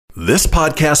This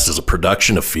podcast is a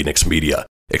production of Phoenix Media.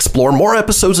 Explore more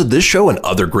episodes of this show and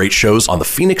other great shows on the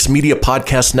Phoenix Media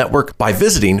Podcast Network by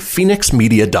visiting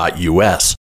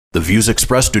phoenixmedia.us. The views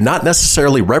expressed do not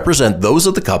necessarily represent those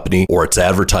of the company or its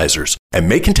advertisers and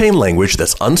may contain language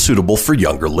that's unsuitable for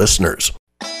younger listeners.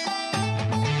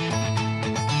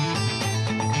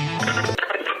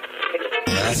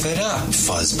 Laugh it up,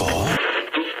 fuzzball.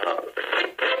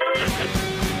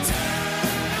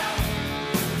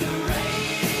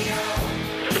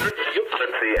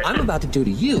 I'm about to do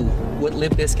to you what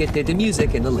Limp Bizkit did to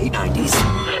music in the late 90s.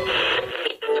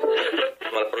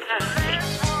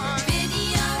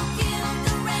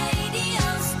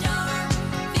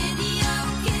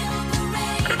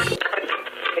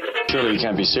 Surely you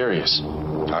can't be serious.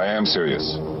 I am serious.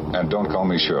 And don't call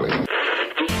me Shirley.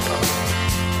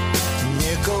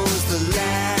 Here goes the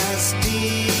last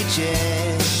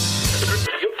DJ.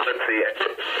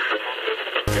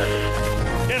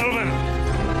 Gentlemen,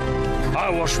 I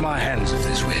wash my hands of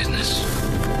this weirdness.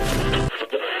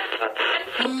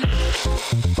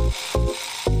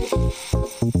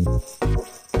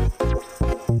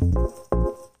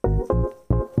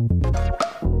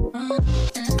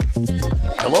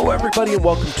 Hello, everybody, and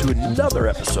welcome to another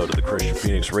episode of the Christian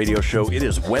Phoenix Radio Show. It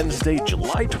is Wednesday,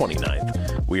 July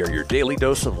 29th. We are your daily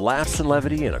dose of laughs and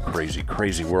levity in a crazy,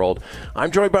 crazy world. I'm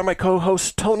joined by my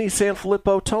co-host, Tony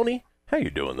Sanfilippo. Tony, how you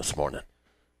doing this morning?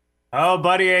 Oh,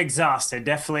 buddy, exhausted.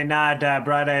 Definitely not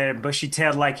bright-eyed and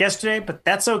bushy-tailed like yesterday, but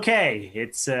that's okay.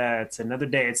 It's another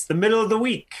day. It's the middle of the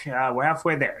week. We're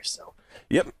halfway there, so.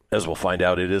 Yep, as we'll find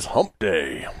out, it is hump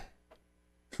day.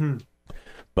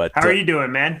 But how are you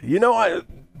doing, man? You know,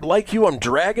 I'm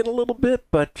dragging a little bit,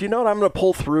 but you know what? I'm going to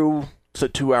pull through. It's a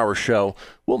 2-hour show.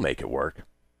 We'll make it work.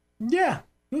 Yeah,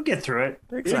 we'll get through it.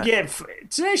 Exactly.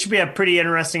 Today should be a pretty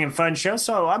interesting and fun show,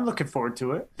 so I'm looking forward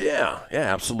to it. Yeah,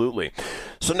 absolutely.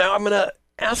 So now I'm going to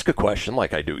ask a question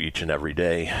like I do each and every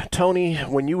day. Tony,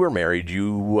 when you were married,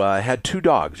 you had 2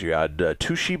 dogs. You had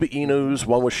 2 Shiba Inus.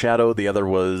 One was Shadow. The other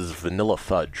was Vanilla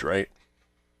Fudge, right?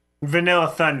 Vanilla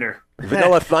Thunder.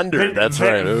 Vanilla Thunder, that's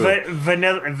right.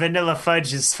 Vanilla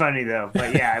Fudge is funny, though.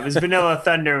 But yeah, it was Vanilla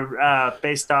Thunder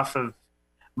based off of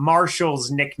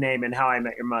Marshall's nickname in How I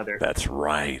Met Your Mother. That's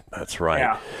right.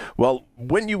 Yeah. Well,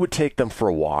 when you would take them for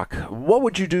a walk, what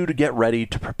would you do to get ready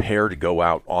to prepare to go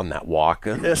out on that walk,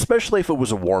 especially if it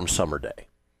was a warm summer day?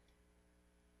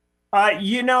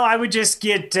 I would just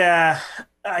get...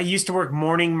 I used to work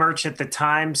morning merch at the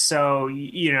time, so,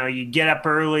 you'd get up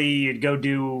early, you'd go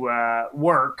do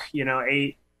work,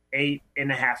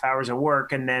 8.5 hours of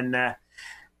work, and then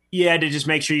you had to just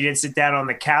make sure you didn't sit down on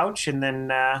the couch, and then,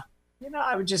 I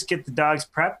would just get the dogs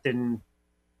prepped and,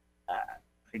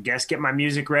 I guess, get my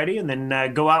music ready, and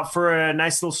then go out for a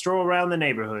nice little stroll around the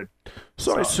neighborhood.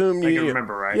 So I assume you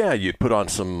remember, right? Yeah, you'd put on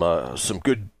some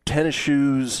good tennis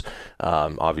shoes,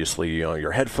 obviously,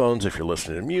 your headphones if you're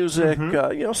listening to music,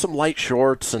 some light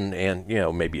shorts and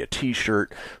maybe a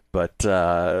t-shirt, but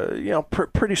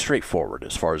pretty straightforward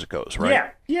as far as it goes,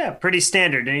 right? Yeah, pretty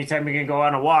standard. Anytime you're gonna go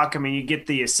on a walk, you get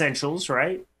the essentials,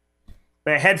 right?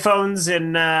 The headphones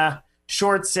and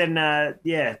shorts and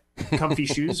comfy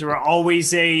shoes are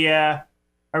always a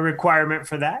requirement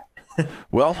for that.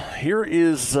 Well, here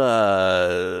is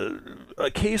a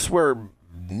case where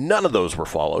none of those were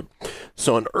followed.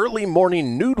 So an early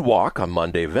morning nude walk on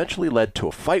Monday eventually led to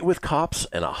a fight with cops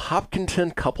and a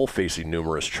Hopkinton couple facing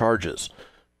numerous charges.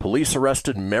 Police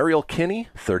arrested Mariel Kinney,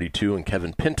 32, and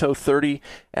Kevin Pinto, 30,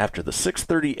 after the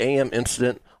 6:30 a.m.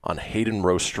 incident on Hayden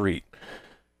Row Street.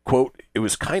 Quote, "It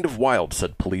was kind of wild,"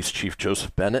 said Police Chief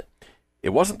Joseph Bennett. "It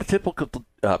wasn't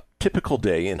the typical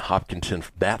day in Hopkinton,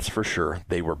 that's for sure.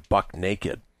 They were buck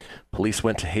naked. Police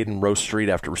went to Hayden Row Street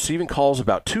after receiving calls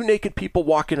about 2 naked people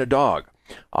walking a dog.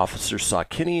 Officers saw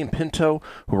Kinney and Pinto,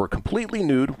 who were completely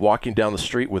nude, walking down the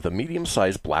street with a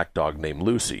medium-sized black dog named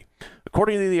Lucy.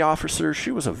 According to the officers,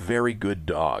 she was a very good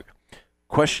dog.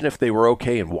 Questioned if they were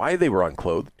okay and why they were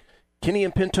unclothed, Kinney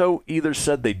and Pinto either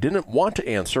said they didn't want to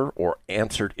answer or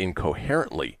answered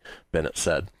incoherently," Bennett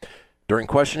said. During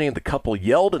questioning, the couple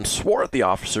yelled and swore at the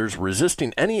officers,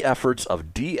 resisting any efforts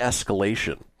of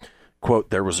de-escalation.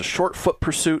 Quote, "There was a short foot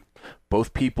pursuit.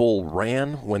 Both people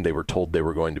ran when they were told they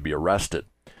were going to be arrested.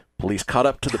 Police caught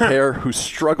up to the pair, who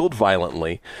struggled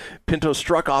violently. Pinto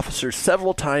struck officers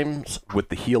several times with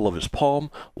the heel of his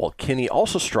palm, while Kinney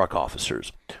also struck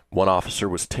officers. One officer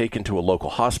was taken to a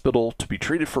local hospital to be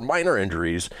treated for minor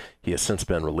injuries. He has since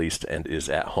been released and is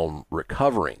at home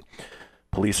recovering."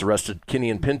 Police arrested Kinney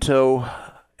and Pinto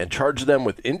and charged them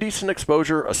with indecent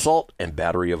exposure, assault, and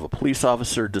battery of a police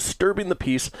officer, disturbing the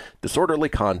peace, disorderly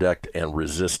conduct, and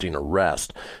resisting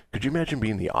arrest. Could you imagine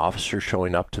being the officer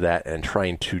showing up to that and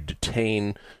trying to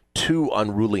detain two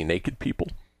unruly naked people?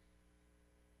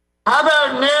 How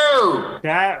about no?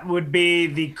 That would be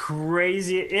the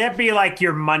crazy. It'd be like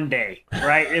your Monday,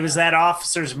 right? It was that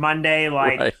officer's Monday.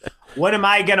 Like, right. What am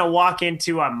I going to walk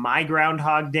into on my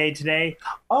Groundhog Day today?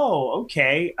 Oh,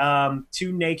 okay.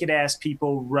 Two naked ass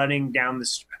people running down the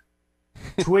street.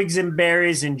 Twigs and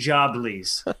berries and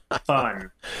jobblies.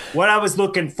 Fun. What I was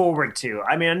looking forward to.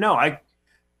 I mean, no, I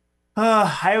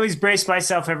always brace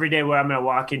myself every day what I'm going to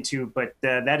walk into, but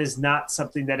that is not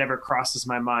something that ever crosses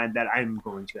my mind that I'm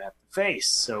going to have to face.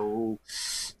 So,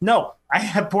 no,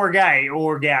 poor guy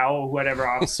or gal, whatever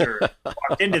officer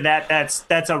walked into that.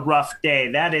 That's a rough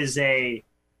day. That is a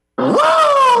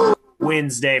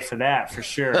Wednesday for that, for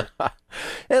sure.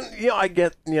 And, I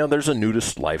get, there's a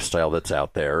nudist lifestyle that's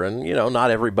out there, and,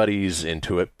 not everybody's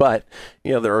into it, but,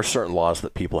 there are certain laws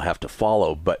that people have to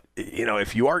follow. But,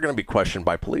 if you are going to be questioned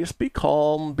by police, be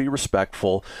calm, be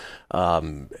respectful,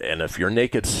 and if you're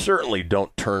naked, certainly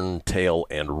don't turn tail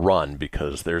and run,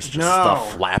 because there's just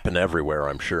stuff flapping everywhere,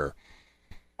 I'm sure.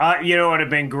 You know what would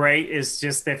have been great is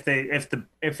just if it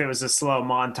was a slow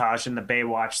montage and the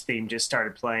Baywatch theme just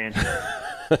started playing.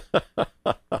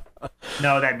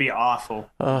 No, that'd be awful.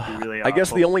 That'd be really awful. I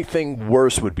guess the only thing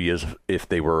worse would be is if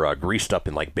they were greased up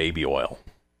in like baby oil.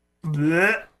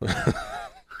 Yeah,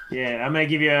 I'm gonna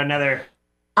give you another.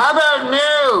 How about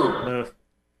no?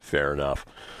 Fair enough.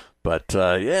 But,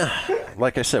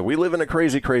 like I said, we live in a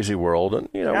crazy, crazy world, and,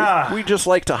 we just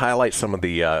like to highlight some of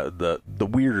the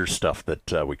weirder stuff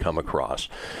that we come across.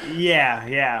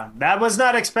 Yeah. I was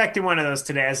not expecting one of those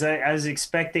today. I was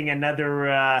expecting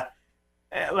another,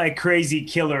 crazy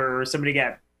killer or somebody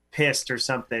got pissed or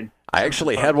something. I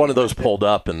actually had one of those pulled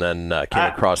up and then came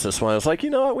across this one. I was like,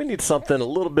 you know what, we need something a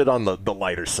little bit on the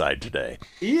lighter side today.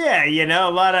 Yeah,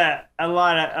 a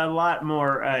lot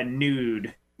more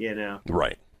nude,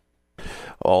 Right.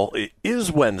 Well, it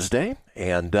is Wednesday,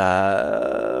 and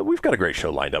we've got a great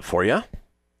show lined up for you.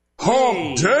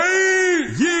 Hump Day,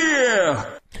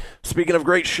 yeah! Speaking of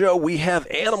great show, we have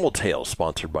Animal Tales,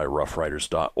 sponsored by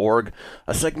roughriders.org,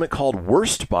 a segment called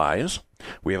Worst Buys.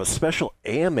 We have a special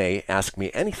AMA Ask Me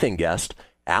Anything guest,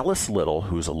 Alice Little,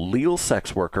 who's a legal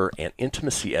sex worker and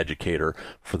intimacy educator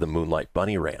for the Moonlight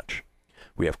Bunny Ranch.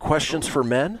 We have questions for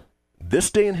men,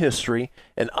 This Day in History,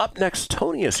 and up next,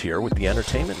 Tony is here with the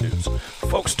entertainment news.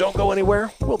 Folks, don't go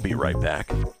anywhere. We'll be right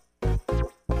back.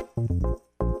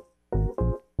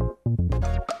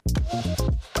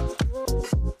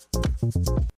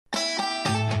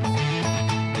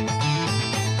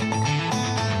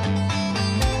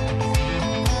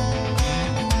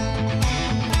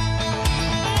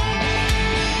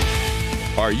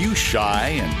 Are you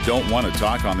shy and don't want to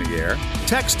talk on the air?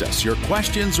 Text us your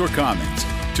questions or comments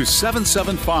to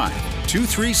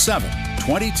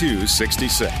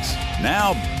 775-237-2266.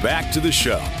 Now, back to the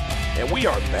show. And we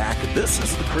are back. This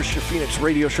is the Christian Phoenix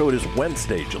Radio Show. It is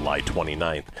Wednesday, July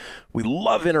 29th. We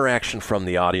love interaction from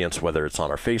the audience, whether it's on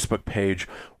our Facebook page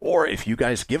or if you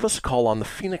guys give us a call on the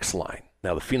Phoenix line.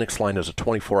 Now, the Phoenix line is a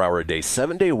 24-hour-a-day,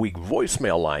 7-day-a-week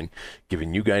voicemail line,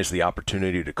 giving you guys the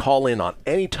opportunity to call in on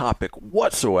any topic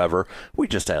whatsoever. We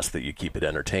just ask that you keep it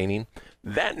entertaining.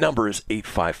 That number is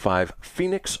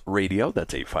 855-PHOENIX-RADIO.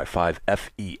 That's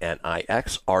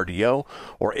 855-FENIX-RDO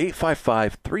or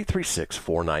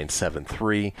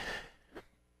 855-336-4973.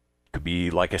 Could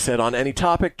be, like I said, on any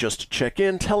topic, just to check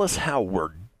in, tell us how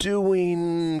we're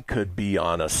doing. Could be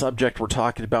on a subject we're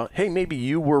talking about. Hey, maybe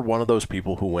you were one of those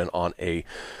people who went on a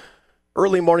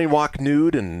early morning walk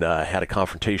nude and had a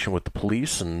confrontation with the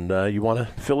police, and you want to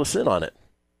fill us in on it.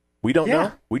 We don't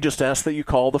know. We just ask that you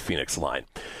call the Phoenix line.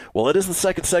 Well, it is the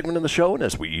second segment in the show, and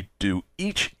as we do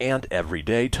each and every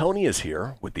day, Tony is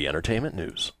here with the entertainment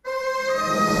news.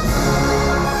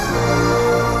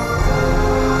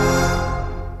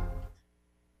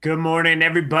 Good morning,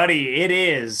 everybody. It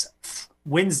is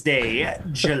Wednesday,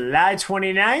 July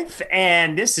 29th,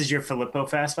 and this is your Filippo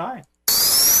Fast Five.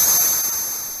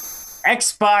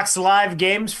 Xbox Live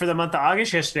games for the month of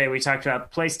August. Yesterday, we talked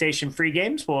about PlayStation free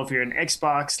games. Well, if you're an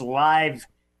Xbox Live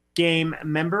game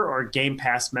member or Game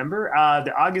Pass member,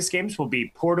 the August games will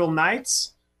be Portal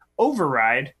Knights,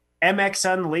 Override,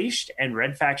 MX Unleashed, and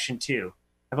Red Faction 2.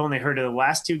 I've only heard of the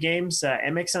last two games.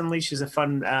 MX Unleashed is a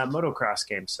fun motocross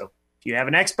game, so if you have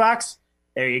an Xbox,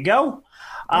 there you go.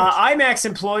 IMAX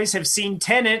employees have seen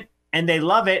Tenet, and they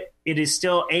love it. It is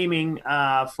still aiming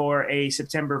for a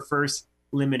September 1st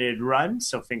limited run,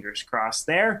 so fingers crossed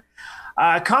there.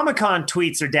 Comic-Con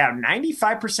tweets are down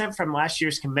 95% from last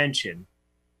year's convention.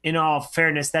 In all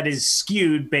fairness, that is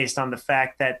skewed based on the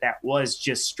fact that that was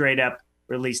just straight up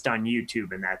released on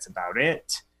YouTube, and that's about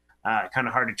it. Kind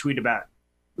of hard to tweet about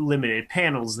limited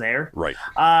panels there. Right.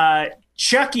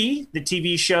 Chucky, the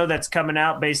TV show that's coming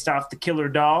out based off the Killer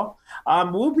Doll,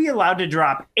 will be allowed to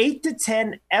drop 8 to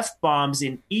 10 F-bombs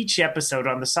in each episode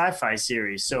on the Sci-Fi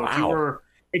series. So if you were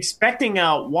expecting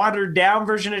a watered-down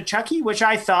version of Chucky, which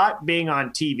I thought, being on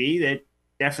TV, that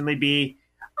definitely be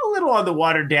a little on the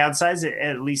watered-down side,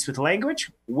 at least with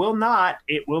language, will not.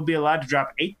 It will be allowed to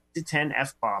drop 8 to 10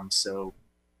 F-bombs. So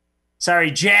sorry,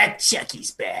 Jack,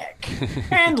 Chucky's back.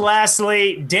 And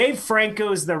lastly, Dave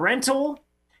Franco's The Rental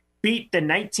beat the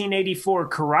 1984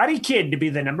 Karate Kid to be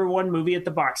the #1 movie at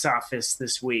the box office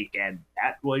this week. And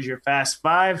that was your Fast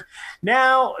Five.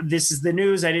 Now, this is the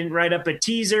news. I didn't write up a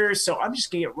teaser, so I'm just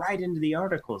going to get right into the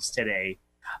articles today.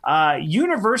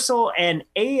 Universal and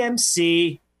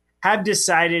AMC have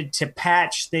decided to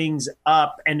patch things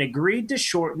up and agreed to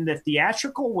shorten the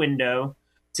theatrical window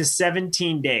to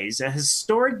 17 days, a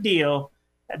historic deal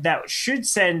that should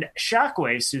send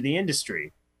shockwaves through the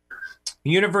industry.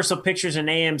 Universal Pictures and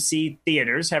AMC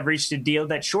theaters have reached a deal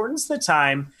that shortens the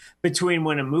time between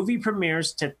when a movie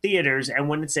premieres to theaters and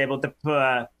when it's able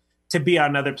to be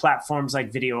on other platforms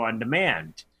like video on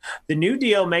demand. The new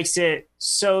deal makes it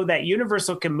so that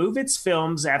Universal can move its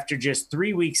films after just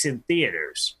 3 weeks in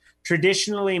theaters.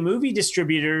 Traditionally, movie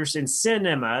distributors and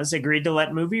cinemas agreed to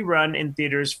let movie run in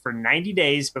theaters for 90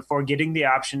 days before getting the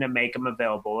option to make them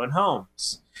available in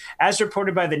homes. As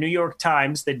reported by the New York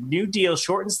Times, the new deal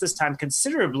shortens this time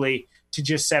considerably to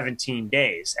just 17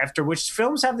 days, after which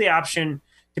films have the option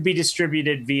to be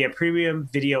distributed via premium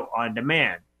video on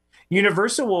demand.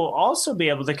 Universal will also be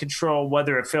able to control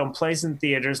whether a film plays in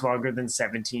theaters longer than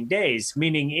 17 days,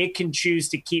 meaning it can choose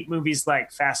to keep movies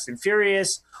like Fast and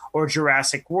Furious or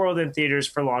Jurassic World in theaters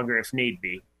for longer if need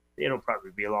be. It'll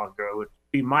probably be longer. It would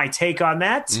be my take on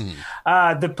that.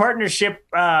 The partnership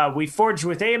we forged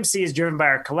with AMC is driven by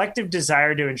our collective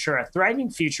desire to ensure a thriving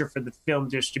future for the film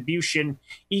distribution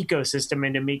ecosystem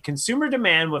and to meet consumer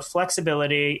demand with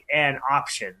flexibility and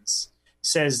options,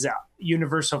 says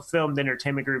Universal Filmed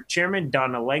Entertainment Group Chairman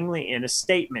Donna Langley in a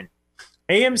statement.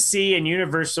 AMC and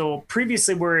Universal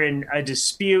previously were in a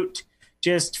dispute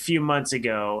just a few months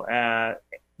ago.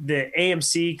 The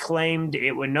AMC claimed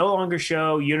it would no longer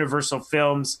show Universal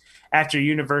films after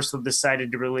Universal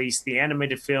decided to release the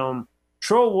animated film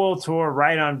Troll World Tour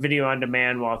right on video on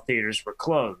demand while theaters were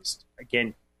closed.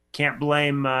 Again, can't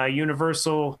blame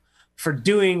Universal for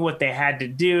doing what they had to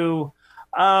do.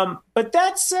 But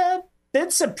that's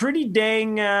a pretty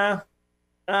dang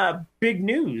big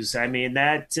news. I mean,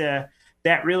 that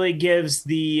really gives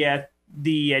the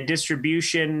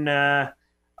distribution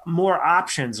more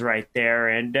options right there,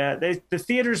 and the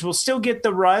theaters will still get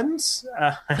the runs.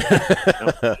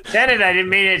 Said it, I didn't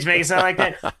mean it to make it sound like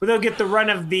that, but they'll get the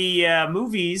run of the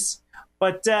movies,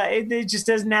 but it just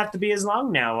doesn't have to be as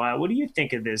long now. What do you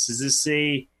think of this? Is this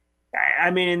I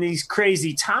mean, in these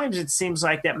crazy times, it seems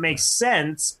like that makes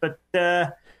sense, but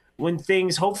when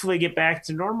things hopefully get back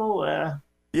to normal,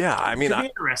 yeah, I mean,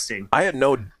 interesting. I had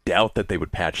no doubt that they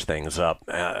would patch things up,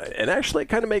 and actually it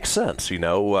kind of makes sense, you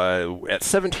know. At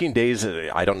 17 days,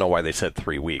 I don't know why they said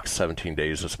 3 weeks. 17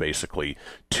 days is basically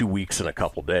 2 weeks and a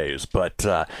couple days. But,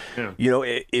 you know,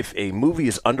 if a movie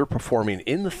is underperforming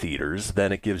in the theaters,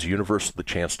 then it gives Universal the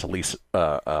chance to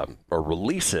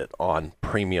release it on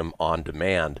premium on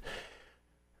demand,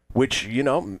 which, you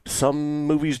know, some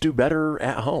movies do better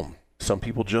at home. Some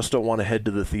people just don't want to head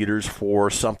to the theaters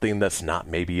for something that's not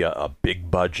maybe a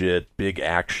big budget, big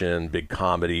action, big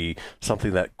comedy,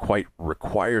 something that quite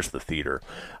requires the theater.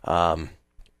 And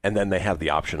then they have the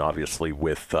option, obviously,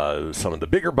 with some of the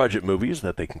bigger budget movies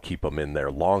that they can keep them in there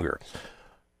longer.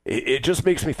 It just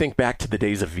makes me think back to the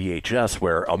days of VHS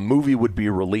where a movie would be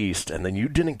released and then you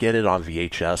didn't get it on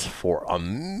VHS for a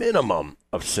minimum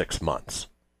of 6 months.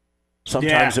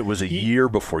 Sometimes it was a year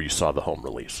before you saw the home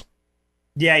release.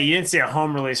 Yeah, you didn't see a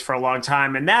home release for a long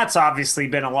time, and that's obviously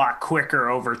been a lot quicker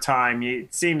over time.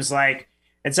 It seems like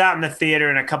it's out in the theater,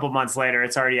 and a couple months later,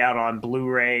 it's already out on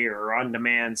Blu-ray or on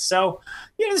demand. So,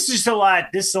 you know, this is a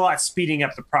lot speeding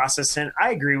up the process, and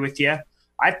I agree with you.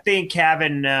 I think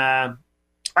I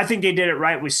think they did it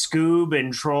right with Scoob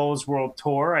and Trolls World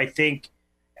Tour. I think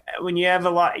when you have a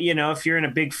lot, you know, if you're in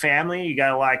a big family, you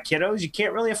got a lot of kiddos, you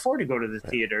can't really afford to go to the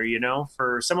theater, you know.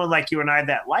 For someone like you and I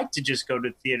that like to just go to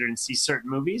the theater and see certain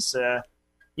movies,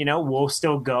 you know, we'll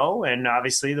still go. And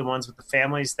obviously the ones with the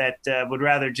families that would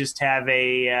rather just have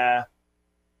a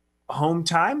home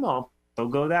time, well, they'll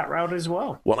go that route as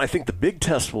well. Well, I think the big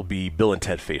test will be Bill and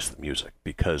Ted Face the Music,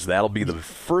 because that'll be the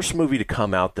first movie to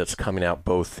come out that's coming out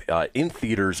both in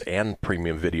theaters and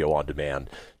premium video on demand,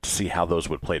 to see how those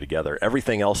would play together.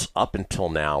 Everything else up until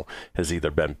now has either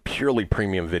been purely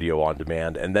premium video on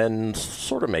demand and then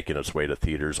sort of making its way to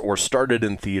theaters, or started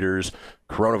in theaters,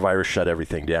 coronavirus shut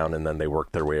everything down, and then they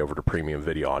worked their way over to premium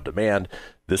video on demand.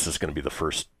 This is going to be the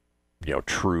first,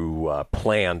 true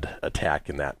planned attack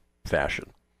in that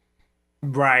fashion.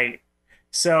 Right.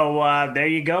 So there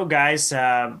you go, guys.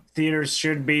 Theaters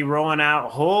should be rolling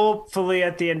out hopefully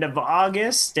at the end of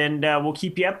August, and we'll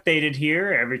keep you updated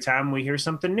here every time we hear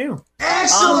something new.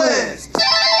 Excellent!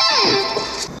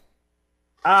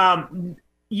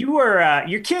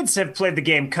 Your kids have played the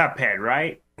game Cuphead,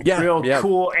 right? Yeah.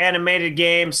 Cool animated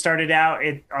game. Started out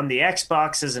on the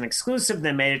Xbox as an exclusive,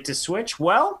 then made it to Switch.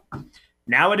 Well,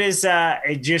 now it is.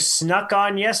 It just snuck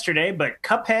on yesterday, but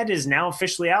Cuphead is now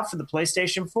officially out for the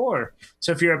PlayStation 4.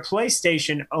 So if you're a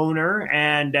PlayStation owner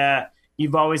and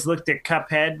you've always looked at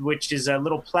Cuphead, which is a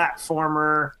little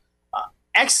platformer,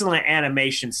 excellent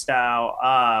animation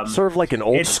style. Sort of like an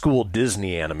old school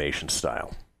Disney animation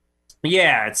style.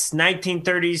 Yeah, it's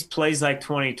 1930s, plays like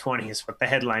 2020 is what the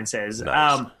headline says.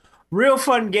 Nice. Real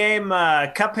fun game.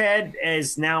 Cuphead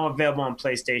is now available on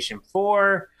PlayStation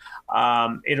 4.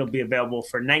 It'll be available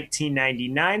for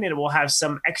 $19.99. It will have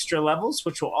some extra levels,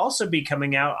 which will also be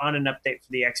coming out on an update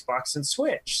for the Xbox and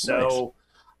Switch. So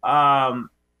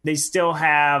they still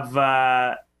have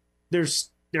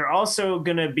they're also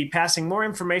going to be passing more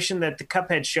information that the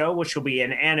Cuphead show, which will be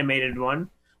an animated one,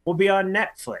 will be on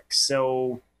Netflix.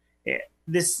 So it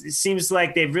seems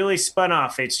like they've really spun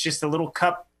off. It's just a little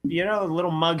cup, a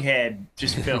little mug head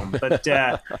just filmed. But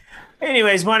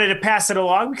anyways, wanted to pass it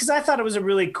along because I thought it was a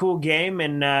really cool game.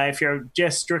 And if you're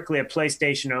just strictly a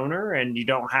PlayStation owner and you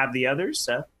don't have the others,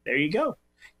 there you go.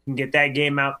 You can get that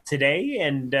game out today.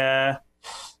 And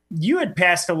you had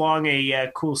passed along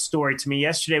a cool story to me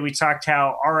yesterday. We talked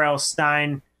how R.L.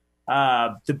 Stine,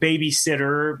 the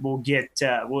babysitter, will get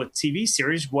a TV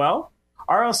series. Well,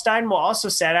 R.L. Stine will also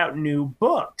set out new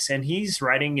books, and he's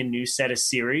writing a new set of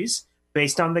series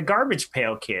based on the Garbage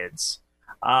Pail Kids.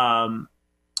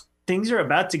 Things are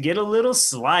about to get a little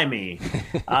slimy.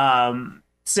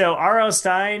 So R.L.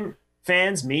 Stine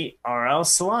fans meet R.L.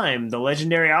 Slime. The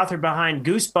legendary author behind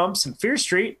Goosebumps and Fear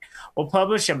Street will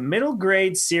publish a middle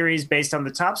grade series based on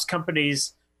the Topps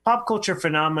Company's pop culture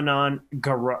phenomenon,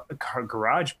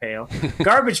 Garbage Pail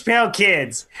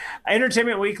Kids.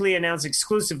 Entertainment Weekly announced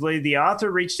exclusively the author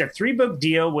reached a 3-book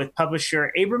deal with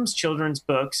publisher Abrams Children's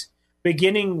Books,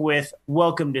 beginning with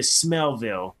Welcome to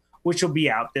Smellville, which will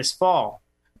be out this fall.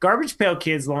 Garbage Pail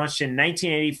Kids launched in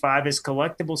 1985 as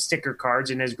collectible sticker cards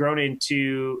and has grown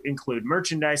into include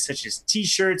merchandise such as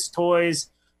T-shirts, toys,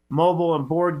 mobile and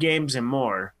board games, and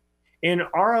more. In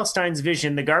R.L. Stine's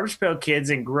vision, the Garbage Pail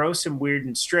Kids are gross and weird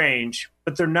and strange,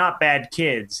 but they're not bad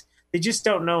kids. They just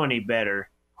don't know any better.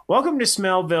 Welcome to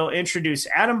Smellville introduce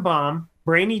Adam Bomb,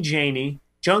 Brainy Janie,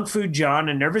 Junk Food John,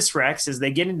 and Nervous Rex as they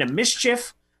get into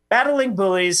mischief, battling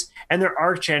bullies, and their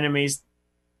arch enemies,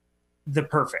 the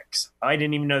Perfects. I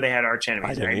didn't even know they had arch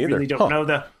enemies. I really don't know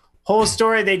the whole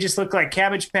story. They just look like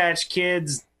Cabbage Patch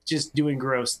Kids just doing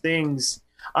gross things.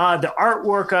 The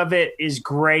artwork of it is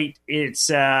great. It's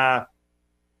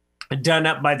done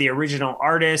up by the original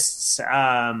artists.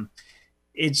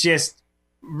 It's just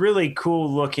really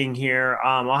cool looking here.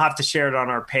 I'll have to share it on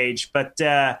our page, but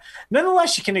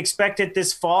nonetheless, you can expect it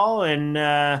this fall, and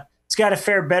it's got to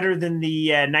fare better than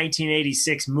the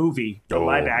 1986 movie, the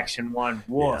live action one.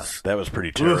 Woof. Yeah, that was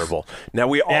pretty terrible. Oof. Now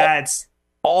we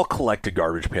all collected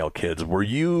Garbage Pail Kids. Were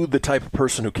you the type of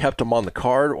person who kept them on the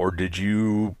card, or did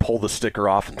you pull the sticker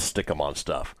off and stick them on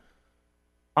stuff?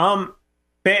 I'm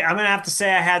going to have to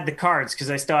say I had the cards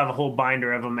because I still have a whole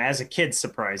binder of them as a kid,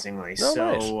 surprisingly. Oh,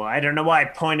 so nice. I don't know why I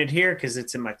pointed here because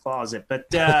it's in my closet. But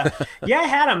yeah, I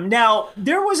had them. Now,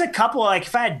 there was a couple, like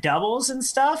if I had doubles and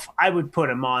stuff, I would put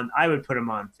them on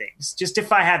things, just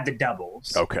if I had the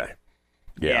doubles. Okay.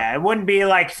 Yeah, it wouldn't be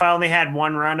like if I only had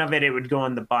one run of it, it would go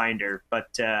in the binder.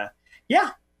 But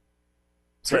yeah.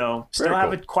 So still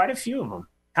have quite a few of them.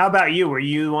 How about you? Were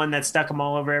you the one that stuck them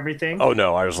all over everything? Oh,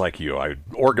 no, I was like you. I'd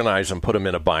organize them, put them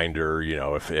in a binder. You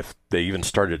know, if they even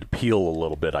started to peel a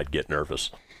little bit, I'd get nervous.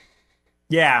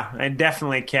 Yeah, I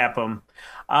definitely kept them.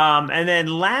 And then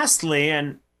lastly,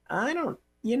 and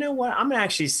you know what? I'm going to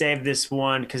actually save this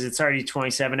one because it's already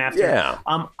 27 after. Yeah.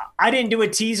 I didn't do a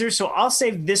teaser, so I'll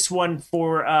save this one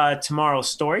for tomorrow's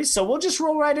story. So we'll just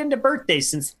roll right into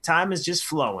birthdays since the time is just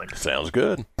flowing. Sounds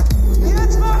good.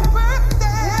 It's my birthday!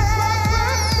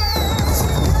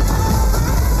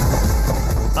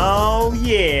 Oh,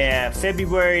 yeah.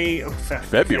 February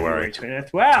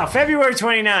 29th. Wow, February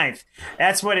 29th.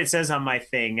 That's what it says on my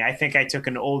thing. I think I took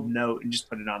an old note and just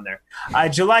put it on there.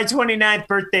 July 29th,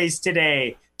 birthdays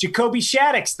today. Jacoby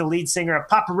Shaddix, the lead singer of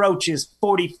Papa Roach, is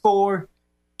 44.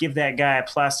 Give that guy a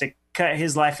plastic, cut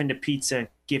his life into pizza,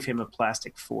 give him a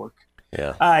plastic fork.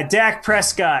 Yeah. Dak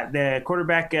Prescott, the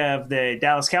quarterback of the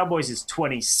Dallas Cowboys, is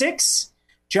 26.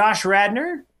 Josh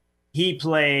Radnor, he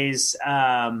plays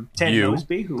Ted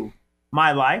Mosby, who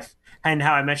My Life and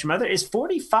How I Met Your Mother, is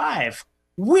 45.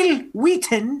 Will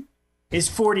Wheaton is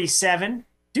 47.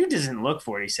 Dude doesn't look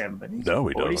 47, but he's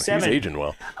 47. He's aging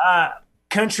well.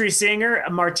 Country singer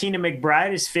Martina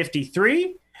McBride is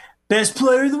 53. Best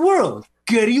player in the world,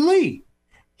 Geddy Lee.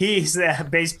 He's the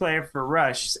bass player for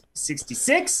Rush,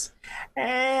 66.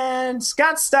 And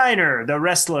Scott Steiner, the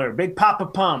wrestler, Big Papa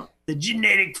Pump, the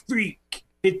genetic freak,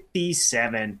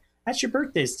 57. That's your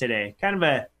birthdays today. Kind of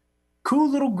a cool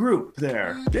little group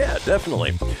there. Yeah,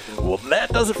 definitely. Well, that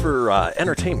does it for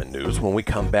entertainment news. When we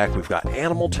come back, we've got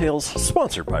Animal Tales,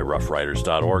 sponsored by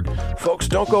roughriders.org. Folks,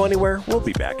 don't go anywhere. We'll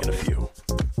be back in a few.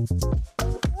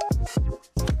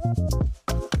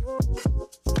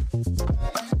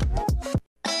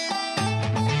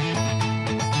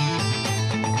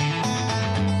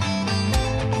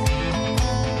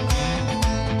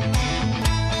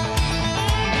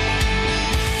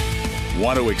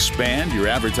 Want to expand your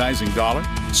advertising dollar?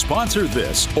 Sponsor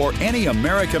this or any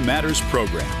America Matters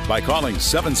program by calling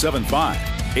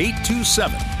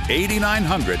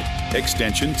 775-827-8900,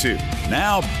 extension 2.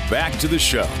 Now back to the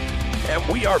show. And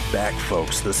we are back,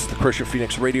 folks. This is the Christian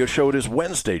Phoenix Radio Show. It is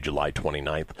Wednesday, July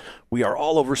 29th. We are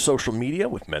all over social media,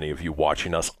 with many of you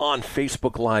watching us on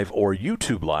Facebook Live or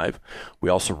YouTube Live. We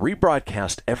also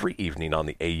rebroadcast every evening on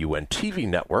the AUN TV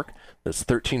network. There's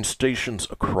 13 stations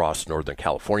across Northern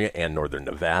California and Northern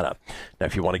Nevada. Now,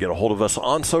 if you want to get a hold of us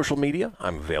on social media,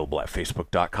 I'm available at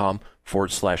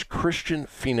facebook.com/Christian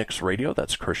Phoenix Radio.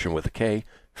 That's Christian with a K,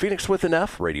 Phoenix with an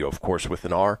F, radio, of course, with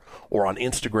an R, or on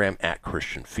Instagram at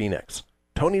Christian Phoenix.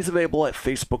 Tony's available at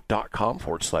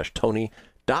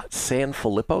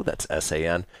facebook.com/Tony.Sanfilippo, that's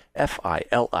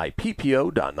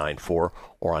SANFILIPPO.94,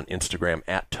 or on Instagram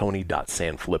at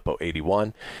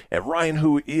Tony.Sanfilippo81. And Ryan,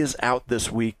 who is out this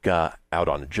week, out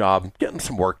on a job, getting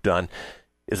some work done,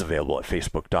 is available at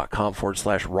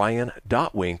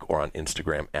facebook.com/Ryan.Wink or on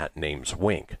Instagram at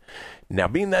NamesWink. Now,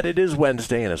 being that it is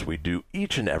Wednesday, and as we do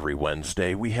each and every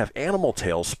Wednesday, we have Animal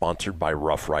Tales sponsored by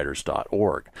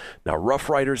roughriders.org. Now, Rough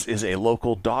Riders is a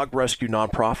local dog rescue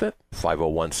nonprofit,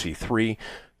 501c3,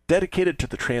 dedicated to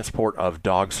the transport of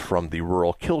dogs from the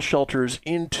rural kill shelters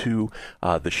into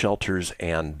the shelters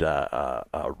and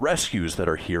rescues that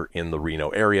are here in the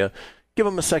Reno area. Give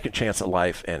them a second chance at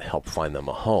life and help find them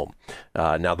a home.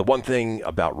 Now, the one thing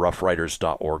about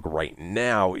roughriders.org right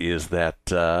now is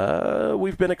that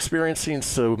we've been experiencing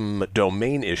some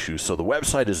domain issues, so the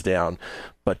website is down,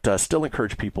 but still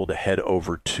encourage people to head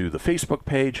over to the Facebook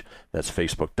page. That's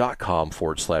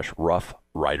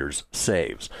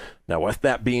facebook.com/roughriderssaves. Now, with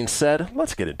that being said,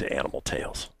 let's get into Animal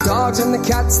Tales. Dogs and the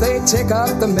cats, they take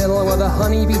up the middle where the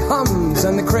honeybee hums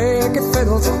and the cricket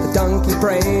fiddles, the donkey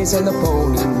brays and the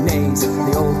pony neighs,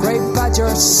 the old gray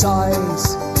badger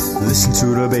sighs. Listen to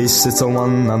the bass, it's a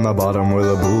one on the bottom where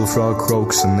the bullfrog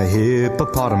croaks and the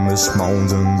hippopotamus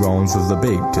moans and groans with the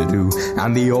big to-do,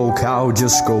 and the old cow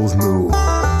just goes moo.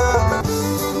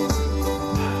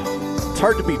 It's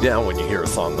hard to be down when you hear a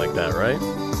song like that, right?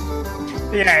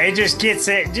 Yeah, it just gets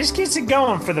it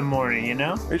going for the morning, you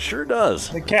know? It sure does.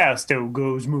 The cow still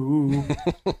goes moo.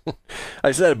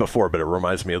 I said it before, but it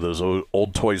reminds me of those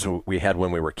old toys we had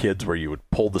when we were kids where you would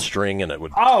pull the string and it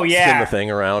would spin the thing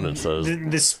around and says...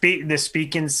 The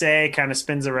speak and say kind of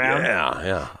spins around.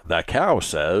 Yeah. That cow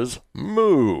says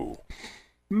moo.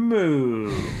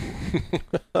 Moo.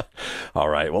 All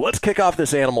right, well, let's kick off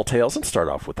this Animal Tales and start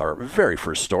off with our very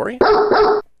first story.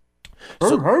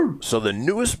 So the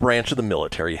newest branch of the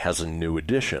military has a new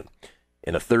addition.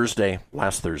 In a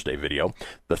last Thursday video,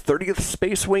 the 30th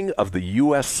Space Wing of the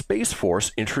U.S. Space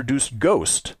Force introduced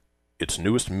Ghost, its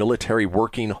newest military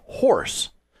working horse.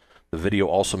 The video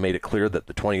also made it clear that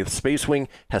the 20th Space Wing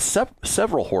has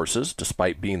several horses,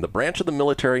 despite being the branch of the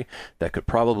military that could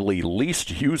probably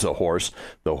least use a horse,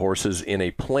 though horses in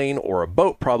a plane or a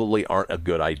boat probably aren't a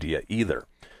good idea either.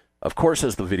 Of course,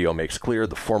 as the video makes clear,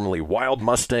 the formerly wild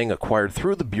Mustang acquired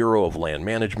through the Bureau of Land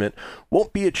Management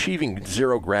won't be achieving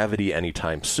zero gravity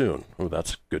anytime soon. Oh,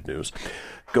 that's good news.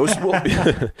 Ghost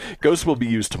will be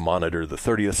used to monitor the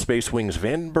 30th Space Wing's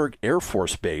Vandenberg Air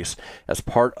Force Base as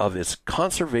part of its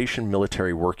Conservation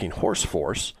Military Working Horse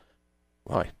Force.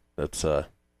 Why, that's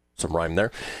some rhyme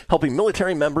there, helping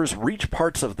military members reach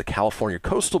parts of the California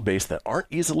coastal base that aren't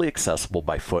easily accessible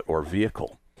by foot or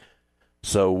vehicle.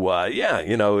 So,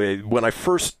 when I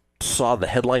first saw the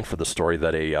headline for the story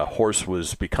that a horse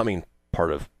was becoming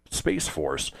part of Space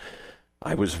Force,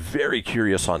 I was very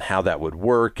curious on how that would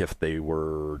work if they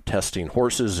were testing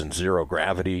horses in zero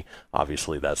gravity.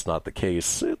 Obviously, that's not the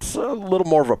case. It's a little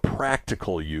more of a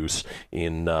practical use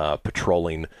in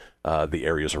patrolling the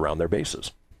areas around their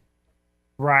bases.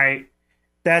 Right.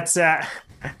 That's it.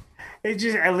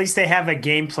 Just at least they have a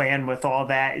game plan with all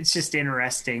that. It's just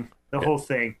interesting. The whole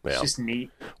thing. It's just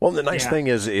neat. Well, the nice thing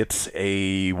is it's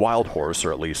a wild horse,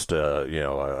 or at least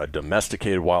a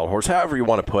domesticated wild horse, however you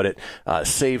want to put it,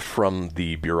 saved from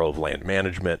the Bureau of Land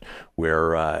Management,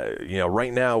 where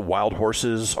right now wild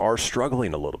horses are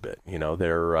struggling a little bit.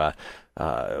 Their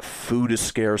food is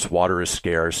scarce, water is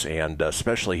scarce, and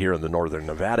especially here in the northern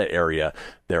Nevada area,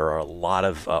 there are a lot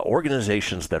of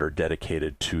organizations that are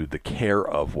dedicated to the care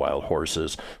of wild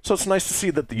horses. So it's nice to see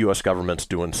that the U.S. government's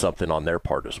doing something on their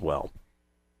part as well.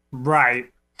 Right.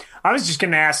 I was just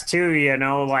going to ask too,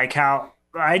 how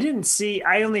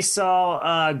I only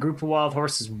saw a group of wild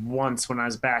horses once when I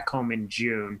was back home in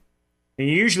June. And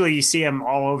usually you see them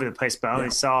all over the place, but I only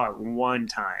saw it one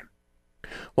time.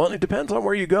 Well, it depends on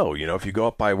where you go. If you go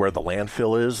up by where the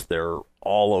landfill is, they're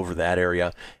all over that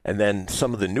area. And then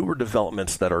some of the newer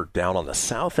developments that are down on the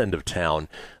south end of town,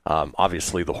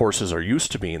 obviously the horses are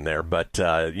used to being there, but,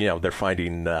 they're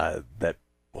finding that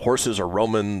horses are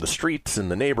roaming the streets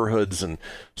and the neighborhoods, and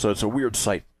so it's a weird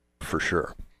sight for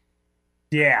sure.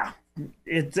 Yeah.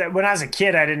 When I was a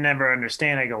kid, I didn't ever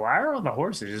understand. I go, why are all the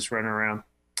horses just running around?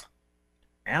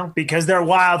 Well, because they're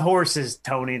wild horses,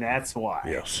 Tony. That's why.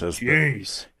 Yes,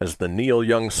 as the Neil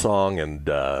Young song and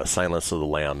Silence of the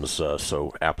Lambs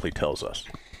so aptly tells us.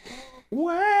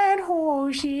 Wild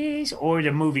horses, or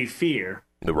the movie Fear.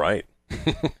 Right.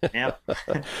 Yep.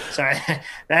 Sorry,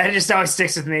 that just always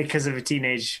sticks with me because of a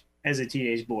teenage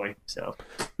boy. So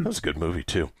that was a good movie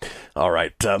too. All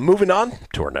right, moving on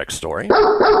to our next story.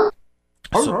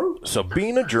 So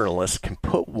being a journalist can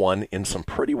put one in some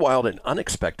pretty wild and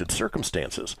unexpected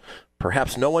circumstances.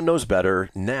 Perhaps no one knows better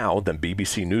now than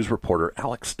BBC News reporter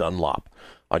Alex Dunlop.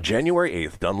 On January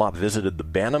 8th, Dunlop visited the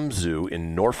Banham Zoo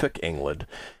in Norfolk, England,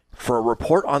 for a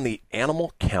report on the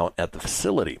animal count at the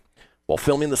facility. While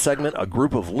filming the segment, a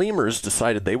group of lemurs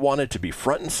decided they wanted to be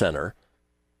front and center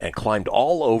and climbed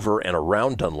all over and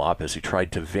around Dunlop as he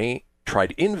tried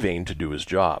in vain to do his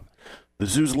job. The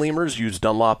zoo's lemurs used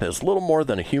Dunlop as little more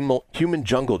than a human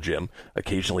jungle gym,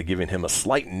 occasionally giving him a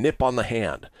slight nip on the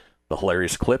hand. The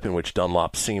hilarious clip in which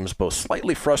Dunlop seems both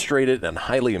slightly frustrated and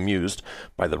highly amused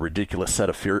by the ridiculous set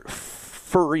of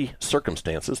furry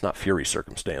circumstances, not fury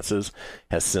circumstances,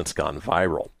 has since gone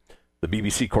viral. The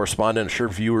BBC correspondent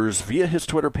assured viewers via his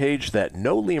Twitter page that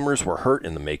no lemurs were hurt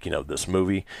in the making of this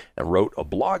movie, and wrote a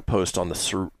blog post on the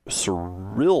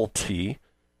surreality.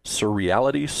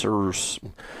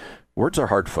 Words are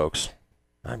hard, folks.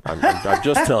 I'm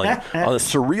just telling you. On the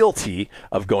surreality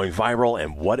of going viral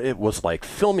and what it was like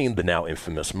filming the now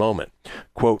infamous moment.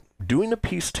 Quote, doing a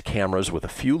piece to cameras with a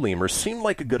few lemurs seemed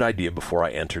like a good idea before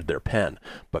I entered their pen,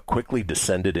 but quickly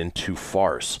descended into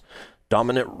farce.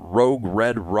 Dominant rogue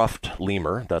red-ruffed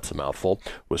lemur, that's a mouthful,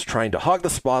 was trying to hog the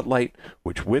spotlight,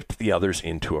 which whipped the others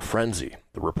into a frenzy.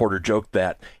 The reporter joked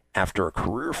that after a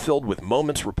career filled with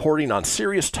moments reporting on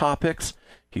serious topics,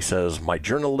 he says, my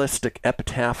journalistic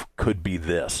epitaph could be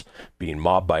this, being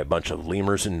mobbed by a bunch of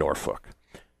lemurs in Norfolk.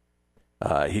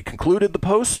 He concluded the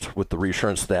post with the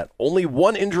reassurance that only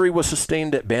one injury was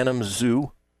sustained at Banham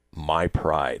Zoo, my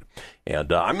pride.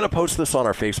 And I'm going to post this on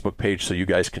our Facebook page so you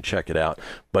guys can check it out.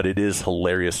 But it is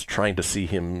hilarious trying to see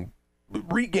him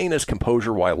regain his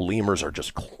composure while lemurs are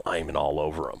just climbing all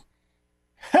over him.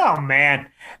 Oh, man.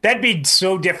 That'd be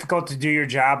so difficult to do your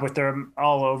job with them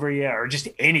all over you, or just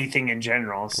anything in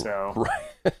general. So,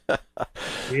 right.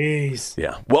 Jeez.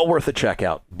 Yeah, well worth a check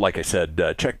out. Like I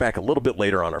said, check back a little bit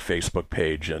later on our Facebook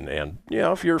page. And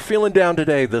if you're feeling down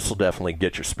today, this will definitely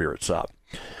get your spirits up.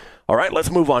 All right,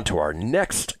 let's move on to our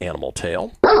next animal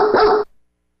tale.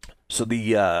 So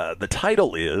the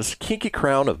title is Kinky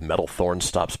Crown of Metal Thorn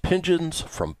Stops Pigeons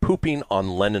from Pooping on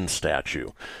Lenin Statue.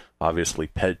 Obviously,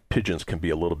 pigeons can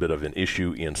be a little bit of an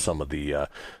issue in some of the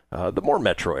more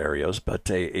metro areas,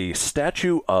 but a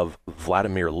statue of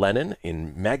Vladimir Lenin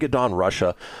in Magadan,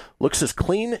 Russia, looks as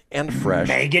clean and fresh.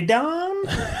 Magadan?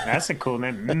 That's a cool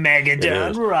name.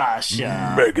 Magadan,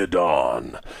 Russia.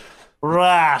 Magadan.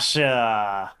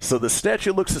 Russia. So the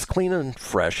statue looks as clean and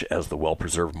fresh as the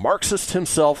well-preserved Marxist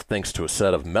himself, thanks to a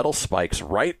set of metal spikes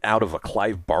right out of a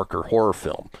Clive Barker horror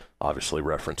film, obviously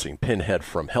referencing Pinhead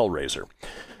from Hellraiser.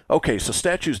 Okay, so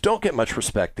statues don't get much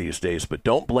respect these days, but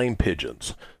don't blame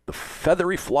pigeons. The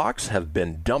feathery flocks have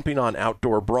been dumping on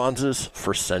outdoor bronzes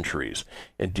for centuries.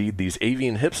 Indeed, these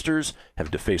avian hipsters have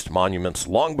defaced monuments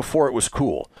long before it was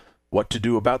cool. What to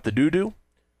do about the doo-doo?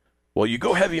 Well, you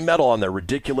go heavy metal on their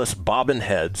ridiculous bobbin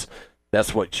heads.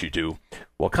 That's what you do.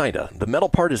 Well, kinda. The metal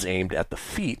part is aimed at the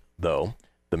feet, though.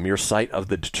 The mere sight of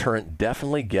the deterrent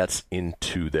definitely gets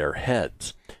into their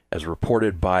heads. As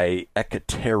reported by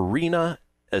Ekaterina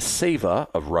Iseva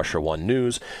of Russia One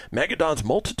News, Magadan's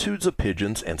multitudes of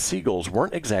pigeons and seagulls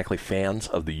weren't exactly fans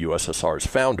of the USSR's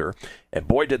founder, and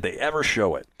boy did they ever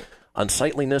show it.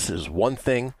 Unsightliness is one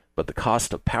thing, but the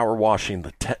cost of power washing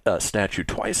the statue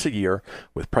twice a year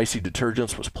with pricey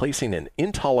detergents was placing an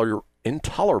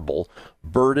intolerable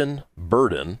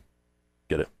burden.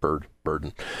 Get it?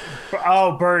 Burden.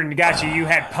 Oh, burden. Gotcha. You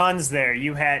had puns there.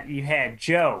 You had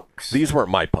jokes. These weren't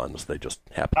my puns. They just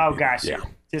happened. Oh, gotcha. Yeah.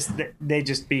 They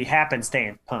just be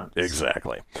happenstance puns.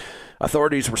 Exactly.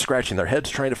 Authorities were scratching their heads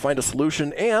trying to find a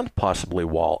solution, and possibly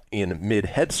while in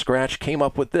mid-head scratch came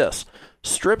up with this: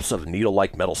 strips of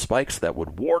needle-like metal spikes that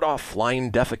would ward off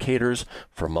flying defecators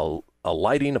from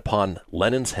alighting upon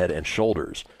Lenin's head and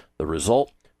shoulders. The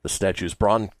result: the statue's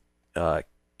bronze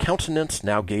countenance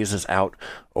now gazes out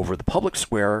over the public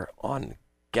square on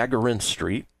Gagarin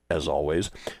Street, as always,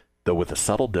 though with a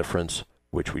subtle difference,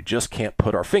 which we just can't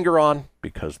put our finger on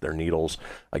because they're needles.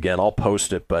 Again, I'll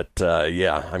post it, but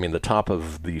yeah, I mean, the top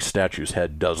of the statue's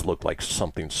head does look like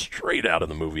something straight out of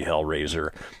the movie Hellraiser.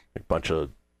 A bunch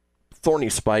of thorny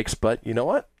spikes, but you know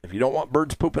what? If you don't want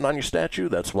birds pooping on your statue,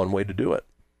 that's one way to do it.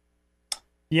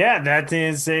 Yeah, that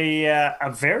is a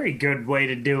very good way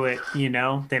to do it, you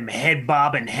know, them head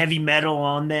bobbing heavy metal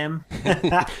on them.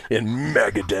 In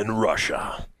Magadan,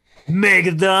 Russia.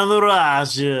 Magadan,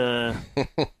 Russia.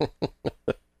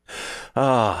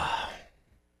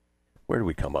 Where do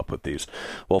we come up with these?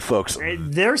 Well, folks,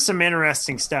 there's some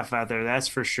interesting stuff out there, that's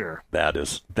for sure. That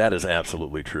is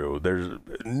absolutely true. There's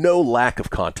no lack of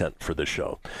content for this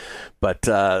show. But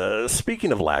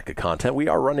speaking of lack of content, we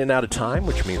are running out of time,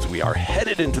 which means we are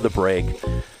headed into the break.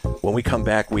 When we come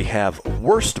back, we have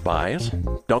worst buys.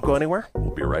 Don't go anywhere.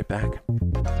 We'll be right back.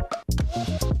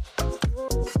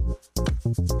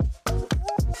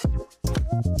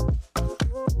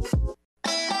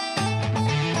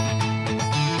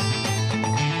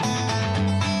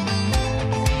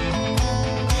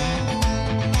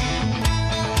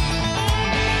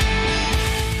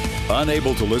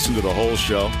 Unable to listen to the whole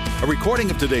show? A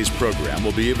recording of today's program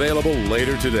will be available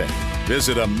later today.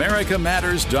 Visit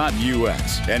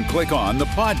americamatters.us and click on the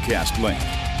podcast link.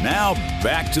 Now,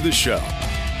 back to the show.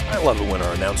 I love it when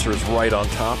our announcer is right on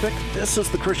topic. This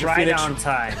is the Christian Phoenix. Right on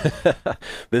time.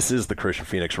 This is the Christian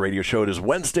Phoenix Radio Show. It is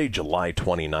Wednesday, July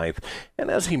 29th.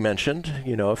 And as he mentioned,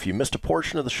 you know, if you missed a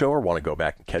portion of the show or want to go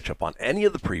back and catch up on any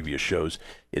of the previous shows,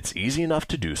 it's easy enough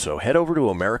to do so. Head over to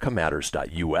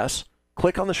americamatters.us.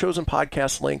 Click on the shows and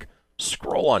podcasts link,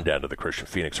 scroll on down to the Christian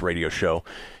Phoenix Radio Show,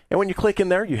 and when you click in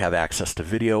there, you have access to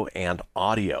video and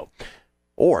audio.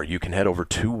 Or you can head over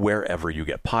to wherever you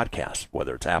get podcasts,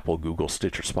 whether it's Apple, Google,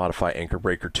 Stitcher, Spotify, Anchor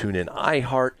Breaker, TuneIn,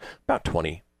 iHeart, about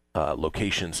 20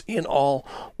 locations in all.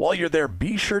 While you're there,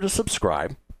 be sure to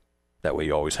subscribe. That way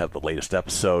you always have the latest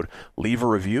episode. Leave a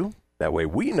review. That way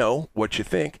we know what you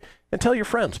think. And tell your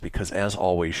friends, because as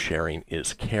always, sharing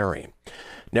is caring.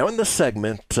 Now, in this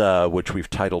segment, which we've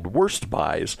titled Worst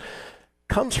Buys,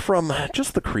 comes from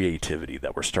just the creativity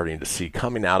that we're starting to see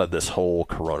coming out of this whole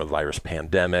coronavirus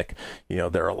pandemic. You know,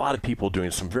 there are a lot of people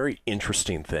doing some very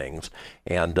interesting things,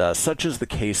 and such is the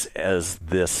case as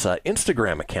this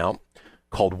Instagram account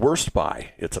called Worst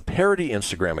Buy. It's a parody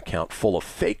Instagram account full of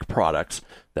fake products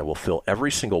that will fill every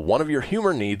single one of your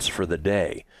humor needs for the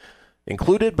day.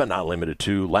 Included, but not limited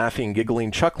to, laughing,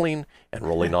 giggling, chuckling, and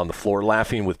rolling on the floor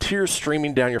laughing with tears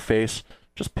streaming down your face.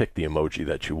 Just pick the emoji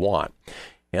that you want.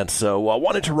 And so I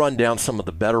wanted to run down some of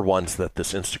the better ones that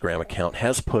this Instagram account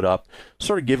has put up,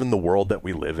 sort of given the world that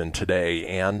we live in today,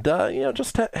 and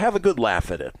just have a good laugh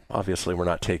at it. Obviously, we're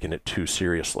not taking it too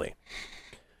seriously.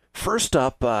 First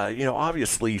up,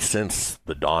 obviously since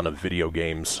the dawn of video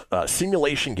games,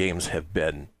 simulation games have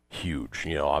been huge.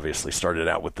 Obviously started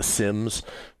out with The Sims,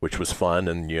 which was fun,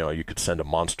 and you could send a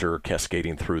monster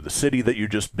cascading through the city that you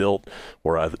just built,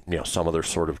 or some other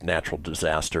sort of natural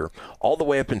disaster, all the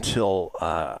way up until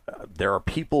there are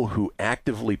people who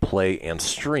actively play and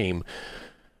stream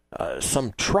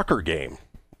some trucker game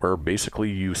where basically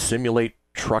you simulate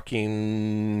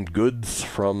trucking goods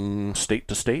from state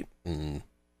to state and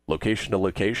location to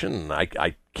location. And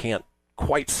I can't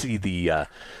quite see the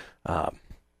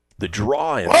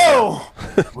draw in Whoa!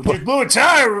 We just blew a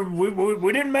tire.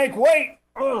 We didn't make weight.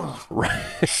 Oh,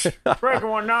 Right. breaking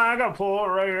one now. I got to pull it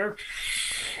right here.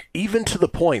 Even to the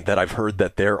point that I've heard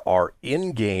that there are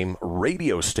in-game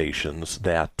radio stations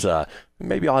that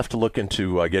maybe I'll have to look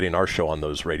into getting our show on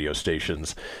those radio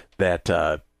stations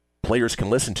that players can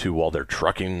listen to while they're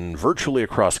trucking virtually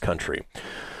across country.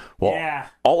 Well, yeah.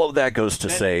 All of that goes to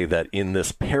say that in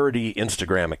this parody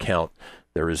Instagram account,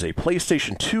 there is a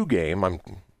PlayStation 2 game. It's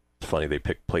funny they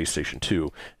picked PlayStation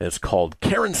 2. And it's called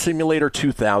Karen Simulator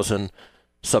 2000.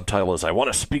 Subtitle is I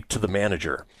Want to Speak to the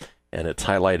Manager. And it's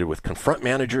highlighted with confront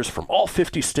managers from all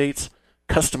 50 states,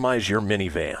 customize your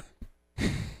minivan.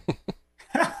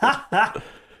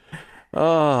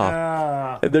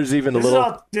 There's even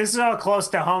This is all close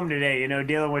to home today,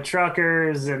 dealing with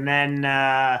truckers and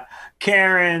then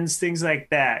Karens, things like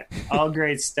that. All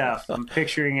great stuff. I'm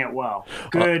picturing it well.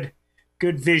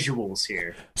 Good visuals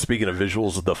here. Speaking of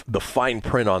visuals, the fine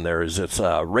print on there is it's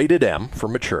rated M for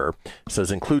mature. It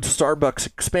says includes Starbucks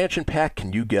expansion pack.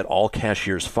 Can you get all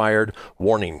cashiers fired?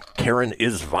 Warning: Karen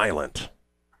is violent.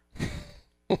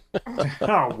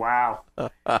 Oh wow!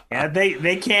 Yeah,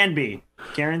 they can be.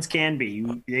 Karens can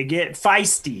be. They get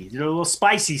feisty. They're a little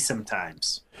spicy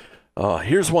sometimes.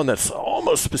 Here's one that's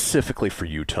almost specifically for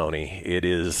you, Tony. It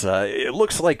is. It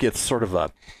looks like it's sort of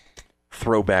a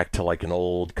throwback to like an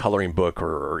old coloring book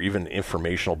or even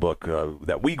informational book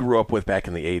that we grew up with back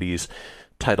in the 80s,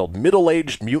 titled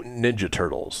Middle-Aged Mutant Ninja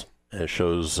Turtles. And it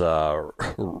shows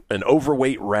an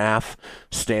overweight Raph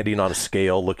standing on a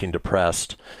scale looking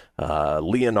depressed,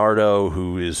 Leonardo,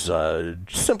 who is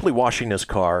simply washing his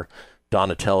car,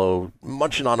 Donatello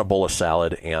munching on a bowl of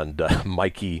salad, and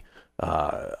Mikey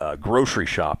grocery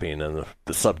shopping. And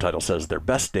the subtitle says their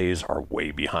best days are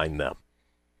way behind them.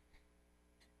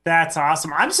 That's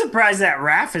awesome. I'm surprised that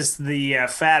Raph is the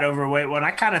fat, overweight one. I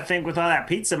kind of think with all that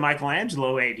pizza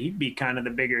Michelangelo ate, he'd be kind of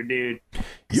the bigger dude.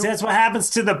 Because that's what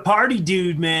happens to the party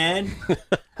dude, man.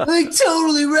 Like,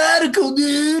 totally radical,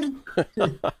 dude.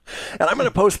 And I'm going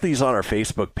to post these on our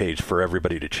Facebook page for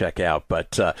everybody to check out.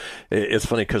 But it's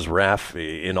funny because Raph,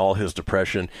 in all his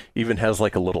depression, even has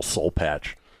like a little soul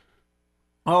patch.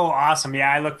 Oh, awesome.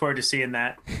 Yeah, I look forward to seeing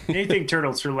that. Anything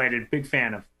Turtles related, big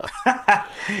fan of.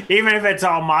 Even if it's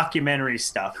all mockumentary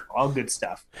stuff, all good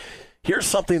stuff. Here's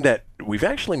something that we've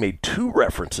actually made 2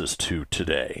 references to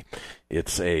today.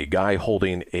 It's a guy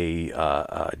holding a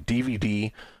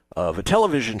DVD of a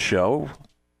television show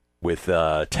with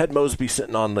Ted Mosby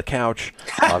sitting on the couch.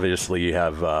 Obviously, you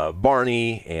have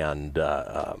Barney and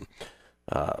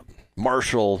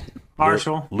Marshall,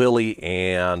 Lily,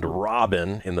 and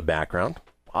Robin in the background.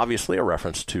 Obviously a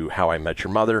reference to How I Met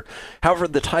Your Mother. However,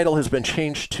 the title has been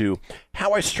changed to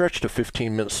How I Stretched a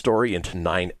 15-Minute Story into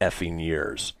 9 effing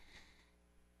years.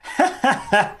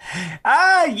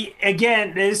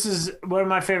 Again, this is one of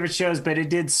my favorite shows, but it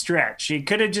did stretch. It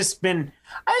could have just been,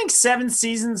 I think 7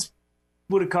 seasons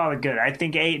would have called it good. I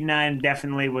think 8 and 9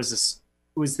 definitely was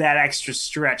that extra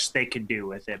stretch they could do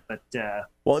with it. But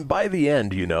well, and by the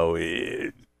end, you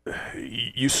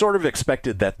sort of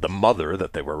expected that the mother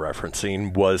that they were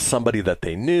referencing was somebody that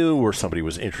they knew or somebody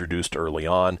was introduced early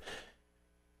on.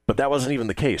 But that wasn't even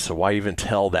the case. So why even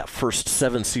tell that first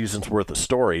 7 seasons worth of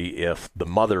story if the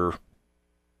mother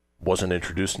wasn't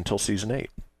introduced until season 8?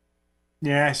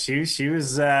 Yeah, she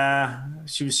was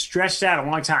stretched out a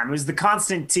long time. It was the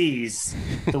constant tease,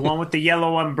 the one with the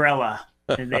yellow umbrella,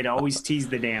 and they'd always tease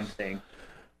the damn thing.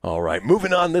 All right,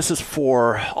 moving on. This is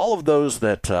for all of those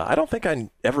that I don't think I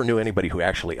ever knew anybody who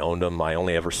actually owned them. I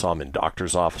only ever saw them in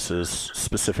doctors' offices,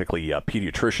 specifically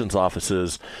pediatricians'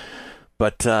 offices.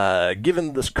 But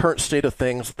given this current state of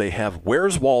things, they have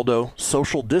Where's Waldo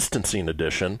Social Distancing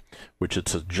Edition, which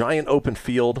it's a giant open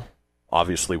field.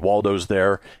 Obviously, Waldo's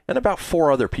there, and about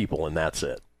 4 other people, and that's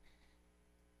it.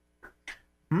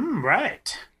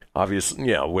 Right.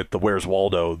 Obviously, with the Where's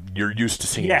Waldo, you're used to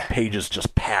seeing pages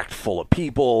just packed full of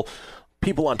people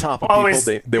on top of people. Is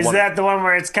that the one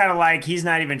where it's kind of like he's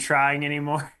not even trying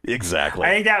anymore? Exactly.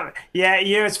 I think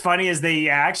that, what's funny is they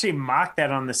actually mocked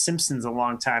that on The Simpsons a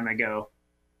long time ago.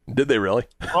 Did they really?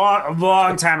 A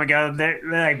long time ago. They're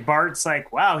like, Bart's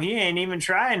like, wow, he ain't even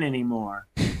trying anymore.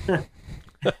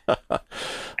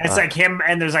 It's like him,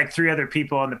 and there's like 3 other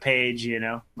people on the page,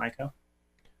 Michael.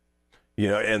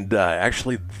 And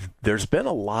actually, there's been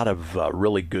a lot of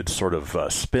really good sort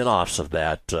of spin-offs of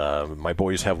that. My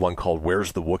boys have one called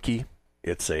Where's the Wookiee?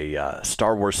 It's a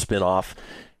Star Wars spin-off,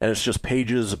 and it's just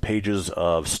pages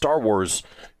of Star Wars,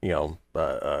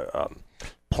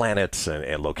 planets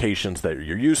and locations that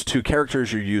you're used to,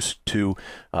 characters you're used to.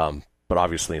 But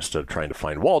obviously, instead of trying to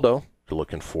find Waldo, you're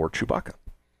looking for Chewbacca.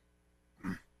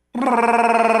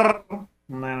 I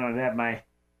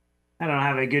don't have I don't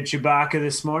have a good Chewbacca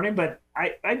this morning, but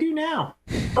I do now.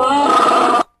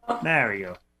 There we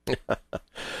go.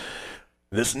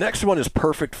 This next one is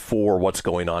perfect for what's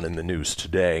going on in the news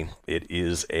today. It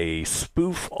is a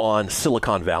spoof on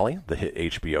Silicon Valley, the hit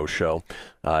HBO show.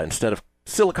 Instead of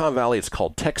Silicon Valley, it's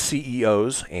called Tech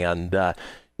CEOs, and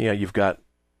you've got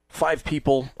 5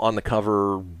 people on the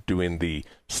cover doing the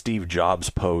Steve Jobs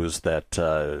pose that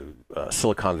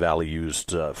Silicon Valley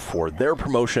used for their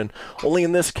promotion. Only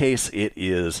in this case, it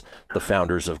is the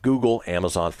founders of Google,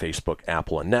 Amazon, Facebook,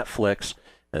 Apple, and Netflix.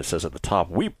 And it says at the top,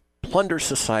 "We plunder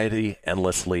society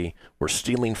endlessly. We're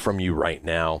stealing from you right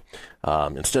now."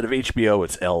 Instead of HBO,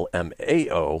 it's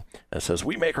LMAO. And it says,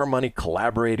 "We make our money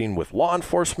collaborating with law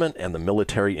enforcement and the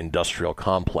military-industrial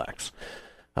complex."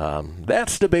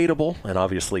 That's debatable, and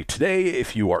obviously today,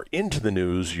 if you are into the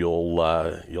news,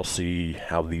 you'll see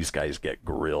how these guys get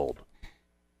grilled.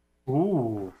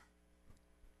 Ooh.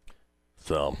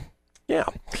 So, yeah.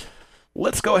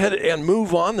 Let's go ahead and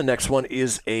move on. The next one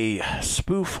is a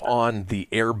spoof on the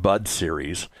Air Bud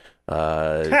series.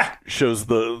 Shows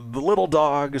the little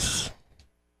dogs,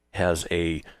 has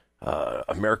a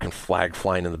American flag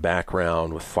flying in the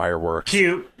background with fireworks.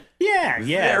 Cute. Yeah,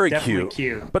 Very definitely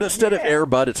cute. But instead of Air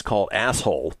Bud, it's called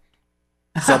Asshole.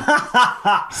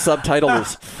 Subtitle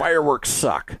is Fireworks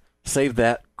Suck. Save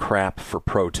that crap for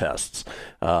protests.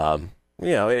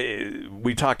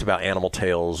 We talked about Animal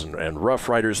Tales and Rough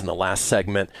Riders in the last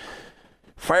segment.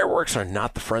 Fireworks are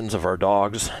not the friends of our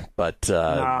dogs, but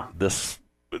this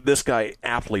guy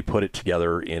aptly put it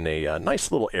together in a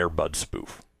nice little Air Bud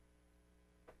spoof.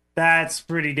 That's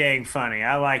pretty dang funny.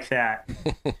 I like that.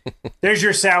 There's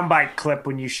your soundbite clip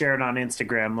when you share it on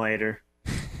Instagram later.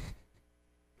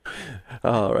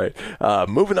 All right.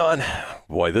 Moving on.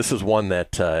 Boy, this is one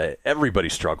that everybody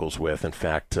struggles with. In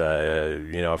fact,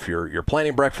 if you're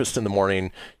planning breakfast in the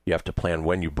morning, you have to plan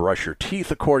when you brush your teeth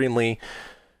accordingly.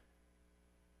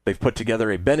 They've put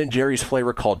together a Ben & Jerry's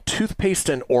flavor called toothpaste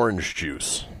and orange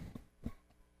juice.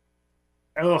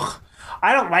 Ugh.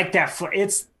 I don't like that.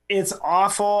 It's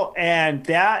awful, and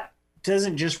that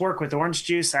doesn't just work with orange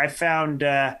juice. I found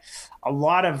a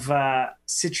lot of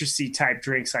citrusy type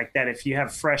drinks like that. If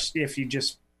you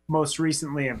just most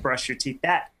recently have brushed your teeth,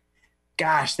 that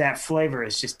flavor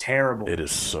is just terrible. It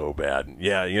is so bad.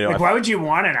 Yeah, why would you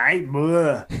want it?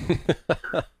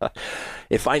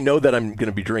 If I know that I'm going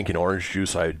to be drinking orange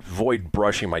juice, I avoid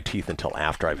brushing my teeth until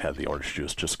after I've had the orange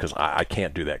juice, just because I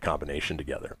can't do that combination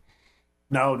together.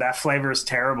 No, that flavor is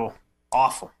terrible.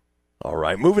 Awful. All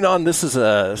right, moving on. This is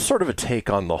a sort of a take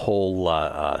on the whole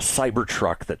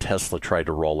Cybertruck that Tesla tried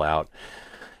to roll out.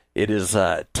 It is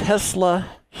Tesla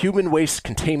human waste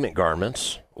containment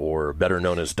garments, or better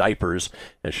known as diapers,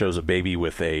 and shows a baby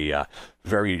with a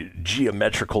very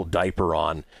geometrical diaper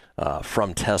on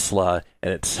from Tesla,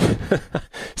 and it's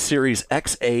Series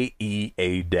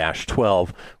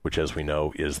XAEA-12, which, as we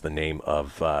know, is the name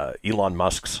of Elon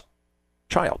Musk's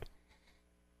child.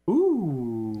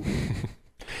 Ooh.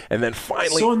 And then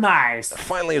finally, so nice.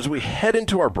 Finally, as we head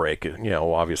into our break,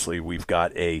 obviously we've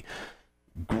got a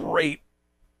great.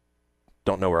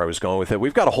 Don't know where I was going with it.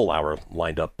 We've got a whole hour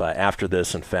lined up after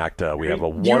this. In fact, we have a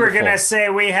wonderful. You were going to say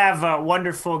we have a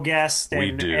wonderful guest,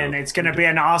 we do, and it's going to be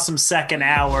an awesome second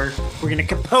hour. We're going to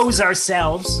compose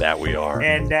ourselves. That we are,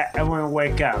 and we're going to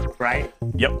wake up, right?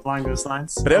 Yep, along those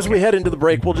lines. But as we head into the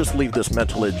break, we'll just leave this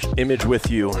mental image with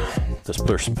you. This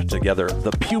person put together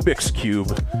the Pubix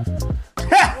Cube.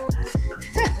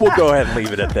 We'll go ahead and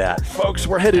leave it at that. Folks,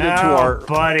 we're headed into our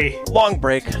long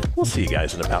break. We'll see you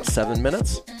guys in about 7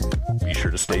 minutes. Be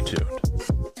sure to stay tuned.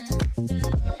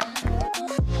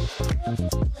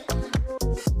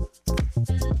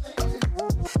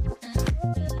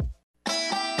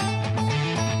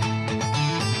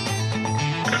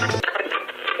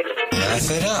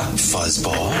 Laugh it up,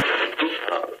 fuzzball.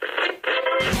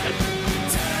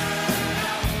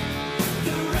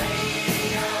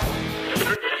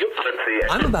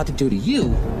 I'm about to do to you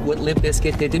what Limp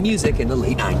Bizkit did to music in the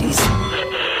late 90s.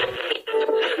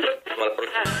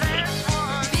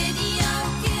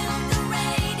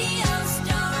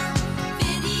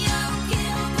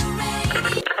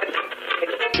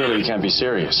 Surely you can't be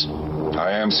serious.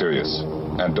 I am serious.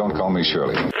 And don't call me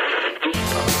Shirley.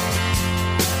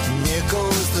 Here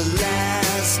goes the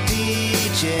last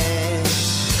DJ.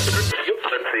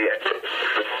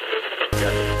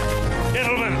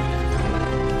 Gentlemen,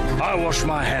 I wash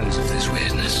my hands of this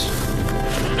weirdness.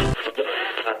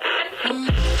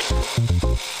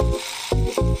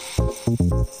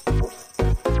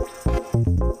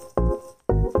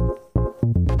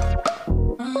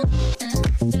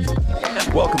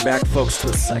 Welcome back, folks, to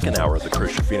the second hour of the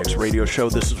Christian Phoenix Radio Show.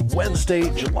 This is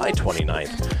Wednesday, July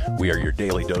 29th. We are your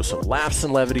daily dose of laughs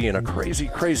and levity in a crazy,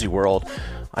 crazy world.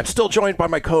 I'm still joined by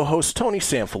my co-host, Tony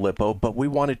Sanfilippo, but we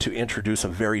wanted to introduce a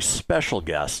very special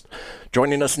guest.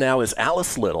 Joining us now is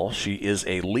Alice Little. She is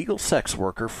a legal sex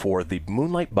worker for the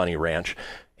Moonlight Bunny Ranch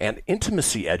and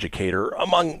intimacy educator,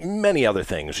 among many other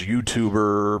things.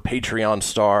 YouTuber, Patreon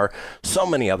star, so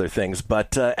many other things.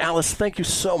 But Alice, thank you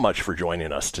so much for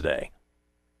joining us today.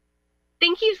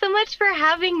 Thank you so much for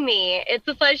having me. It's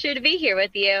a pleasure to be here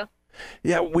with you.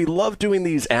 Yeah, we love doing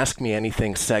these Ask Me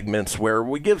Anything segments where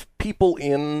we give people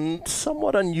in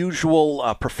somewhat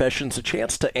unusual professions a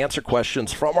chance to answer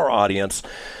questions from our audience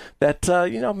that,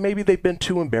 maybe they've been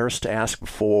too embarrassed to ask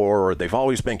before or they've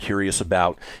always been curious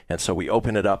about. And so we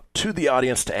open it up to the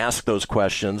audience to ask those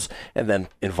questions and then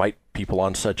invite people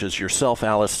on, such as yourself,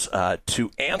 Alice,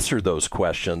 to answer those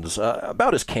questions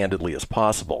about as candidly as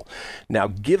possible. Now,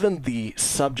 given the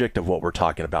subject of what we're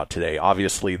talking about today,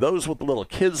 obviously those with little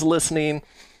kids listening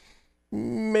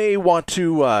may want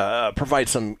to provide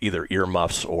some either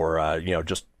earmuffs or,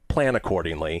 just plan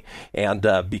accordingly. And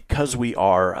because we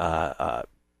are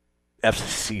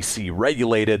FCC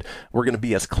regulated, we're going to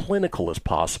be as clinical as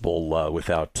possible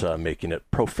without making it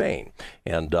profane.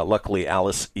 And luckily,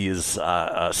 Alice is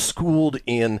schooled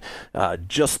in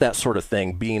just that sort of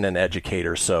thing, being an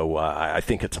educator, so I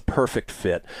think it's a perfect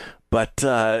fit. But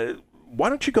why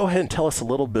don't you go ahead and tell us a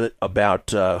little bit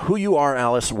about who you are,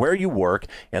 Alice, where you work,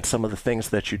 and some of the things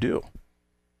that you do.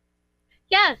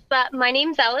 Yes, my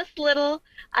name's Alice Little.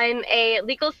 I'm a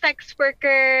legal sex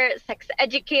worker, sex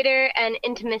educator, and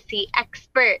intimacy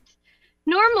expert.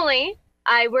 Normally,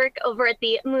 I work over at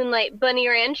the Moonlight Bunny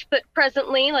Ranch, but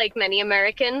presently, like many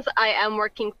Americans, I am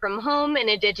working from home in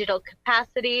a digital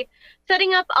capacity,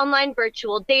 setting up online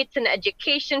virtual dates and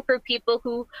education for people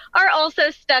who are also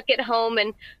stuck at home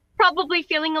and probably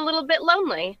feeling a little bit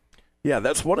lonely. Yeah,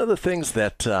 that's one of the things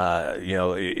that,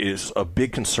 is a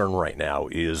big concern right now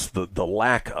is the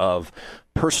lack of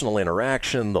personal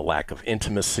interaction, the lack of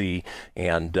intimacy,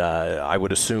 and I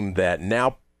would assume that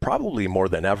now, probably more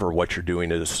than ever, what you're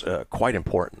doing is quite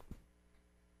important.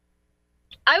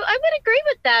 I would agree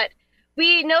with that.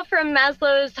 We know from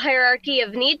Maslow's hierarchy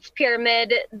of needs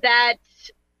pyramid that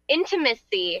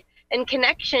intimacy and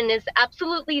connection is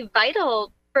absolutely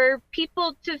vital for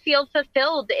people to feel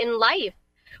fulfilled in life.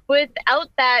 Without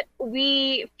that,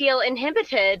 we feel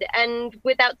inhibited and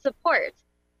without support.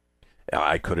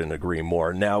 I couldn't agree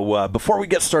more. Now, before we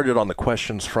get started on the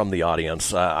questions from the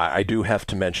audience, I do have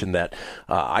to mention that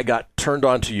I got turned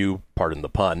on to you, pardon the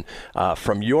pun,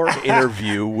 from your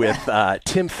interview with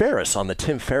Tim Ferriss on the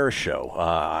Tim Ferriss Show.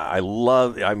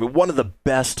 One of the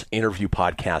best interview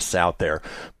podcasts out there.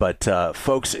 But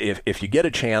folks, if you get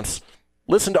a chance,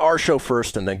 listen to our show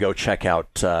first and then go check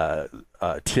out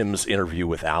Tim's interview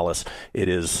with Alice. It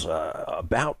is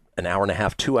about an hour and a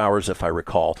half, 2 hours if I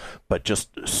recall, but just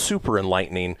super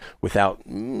enlightening without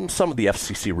some of the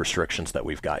FCC restrictions that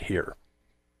we've got here.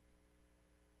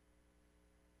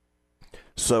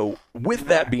 So with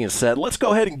that being said, let's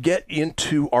go ahead and get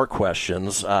into our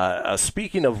questions.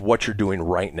 Speaking of what you're doing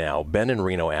right now, Ben in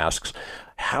Reno asks,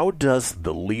 how does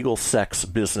the legal sex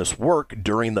business work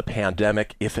during the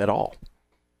pandemic, if at all?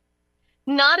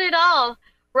 Not at all.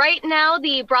 Right now,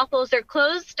 the brothels are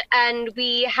closed, and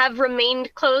we have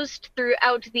remained closed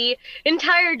throughout the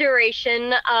entire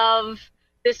duration of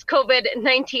this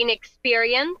COVID-19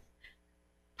 experience.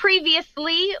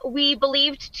 Previously, we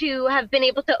believed to have been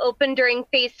able to open during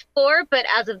phase 4, but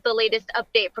as of the latest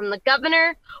update from the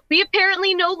governor, we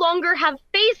apparently no longer have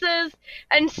phases,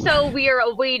 and so we are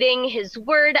awaiting his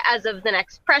word as of the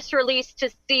next press release to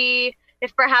see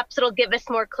if perhaps it'll give us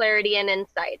more clarity and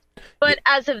insight. But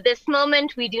as of this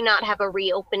moment, we do not have a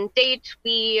reopen date.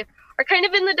 We are kind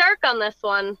of in the dark on this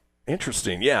one.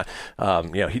 Interesting, yeah.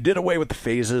 He did away with the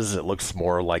phases. It looks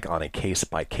more like on a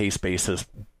case-by-case basis,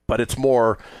 but it's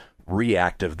more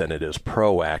reactive than it is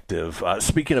proactive.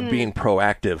 Speaking of being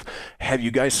proactive, have you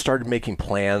guys started making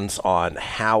plans on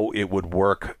how it would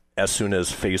work as soon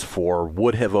as phase 4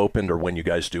 would have opened or when you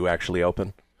guys do actually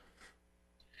open?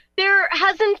 There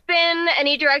hasn't been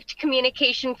any direct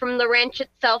communication from the ranch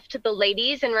itself to the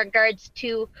ladies in regards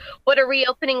to what a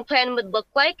reopening plan would look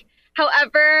like.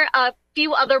 However, a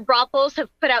few other brothels have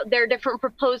put out their different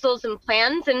proposals and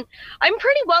plans, and I'm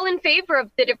pretty well in favor of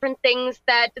the different things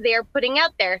that they are putting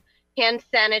out there. Hand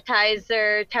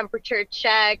sanitizer, temperature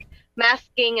check,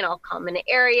 masking in all common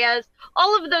areas.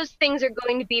 All of those things are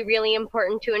going to be really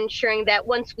important to ensuring that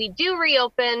once we do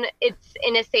reopen, it's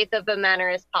in as safe of a manner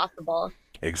as possible.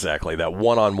 Exactly. That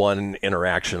one-on-one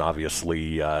interaction,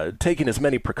 obviously, taking as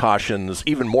many precautions,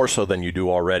 even more so than you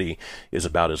do already, is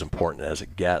about as important as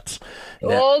it gets.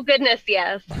 Oh, goodness,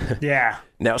 yes. Yeah.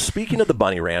 Now, speaking of the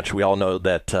Bunny Ranch, we all know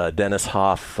that Dennis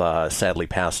Hoff sadly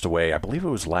passed away. I believe it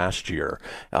was last year.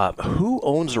 Who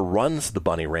owns or runs the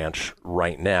Bunny Ranch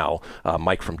right now?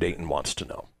 Mike from Dayton wants to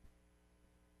know.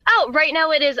 Oh, right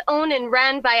now it is owned and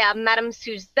ran by Madame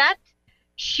Suzette.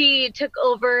 She took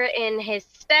over in his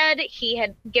stead. He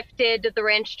had gifted the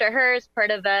ranch to her as part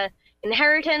of a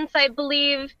inheritance, I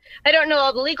believe. I don't know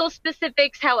all the legal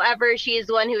specifics. However, she is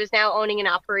the one who is now owning and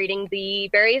operating the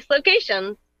various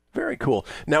locations. Very cool.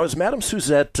 Now, is Madame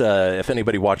Suzette, if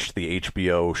anybody watched the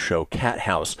HBO show Cat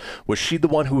House, was she the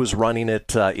one who was running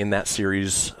it in that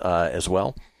series as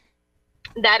well?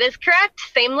 That is correct.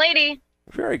 Same lady.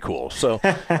 Very cool. So,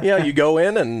 you go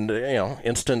in and,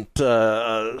 instant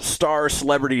star,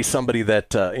 celebrity, somebody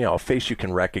that, a face you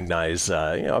can recognize,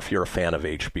 if you're a fan of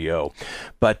HBO.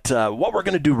 But what we're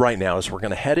going to do right now is we're going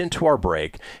to head into our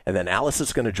break, and then Alice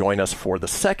is going to join us for the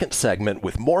second segment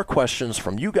with more questions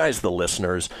from you guys, the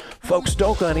listeners. Folks,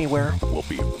 don't go anywhere. We'll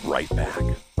be right back.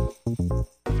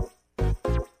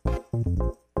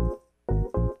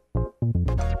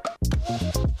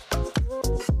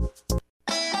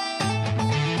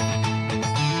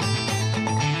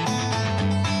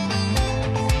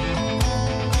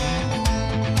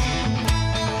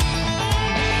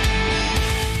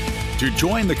 To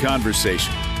join the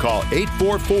conversation, call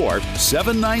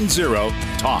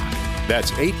 844-790-TALK. That's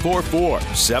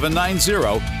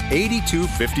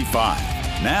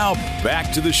 844-790-8255. Now,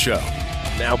 back to the show.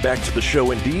 Now back to the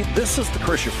show indeed. This is the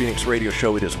Christian Phoenix Radio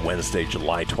Show. It is Wednesday,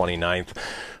 July 29th.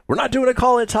 We're not doing a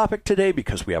call-in topic today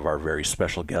because we have our very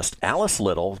special guest, Alice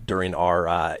Little, during our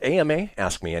AMA,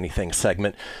 Ask Me Anything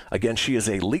segment. Again, she is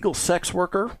a legal sex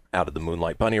worker out of the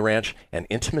Moonlight Bunny Ranch, an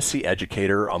intimacy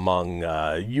educator among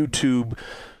YouTube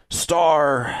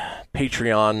star,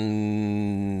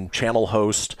 Patreon channel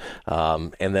host,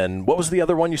 and then what was the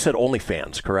other one? You said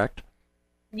OnlyFans, correct?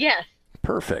 Yes.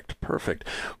 Perfect.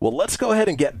 Well, let's go ahead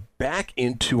and get back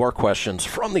into our questions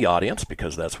from the audience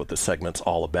because that's what this segment's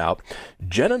all about.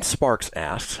 Jen and Sparks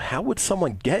asks, how would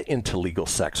someone get into legal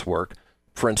sex work?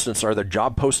 For instance, are there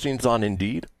job postings on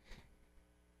Indeed?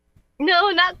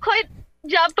 No, not quite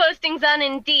job postings on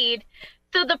Indeed.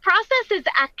 So the process is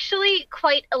actually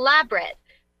quite elaborate.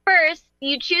 First,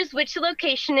 you choose which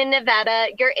location in Nevada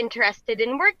you're interested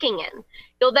in working in.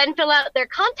 You'll then fill out their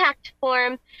contact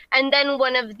form, and then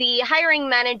one of the hiring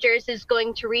managers is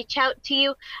going to reach out to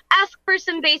you, ask for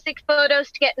some basic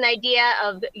photos to get an idea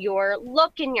of your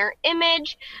look and your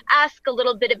image, ask a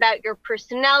little bit about your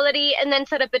personality, and then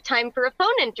set up a time for a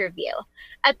phone interview.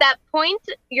 At that point,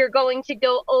 you're going to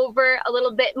go over a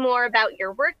little bit more about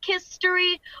your work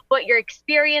history, what your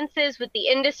experience is with the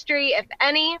industry, if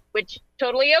any, which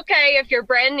totally okay if you're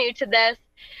brand new to this,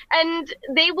 and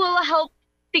they will help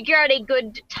figure out a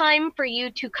good time for you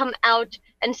to come out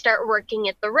and start working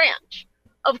at the ranch.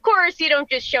 Of course, you don't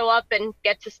just show up and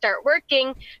get to start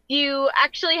working. You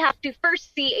actually have to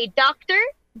first see a doctor,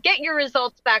 get your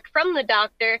results back from the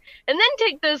doctor, and then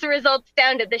take those results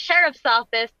down to the sheriff's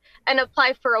office and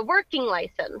apply for a working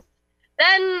license.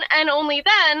 Then, and only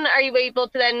then, are you able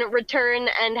to then return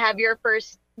and have your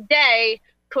first day,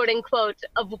 quote unquote,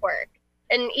 of work.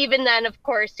 And even then, of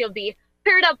course, you'll be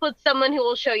paired up with someone who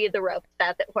will show you the ropes,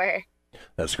 as it were.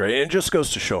 That's great. And it just goes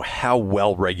to show how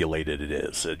well regulated it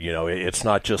is. It's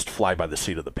not just fly by the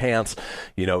seat of the pants.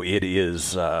 It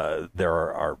is,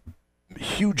 there are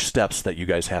huge steps that you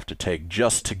guys have to take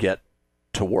just to get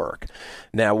to work.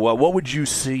 Now, what would you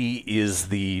see is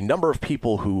the number of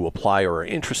people who apply or are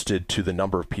interested to the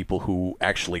number of people who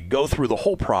actually go through the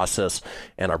whole process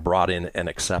and are brought in and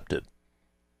accepted?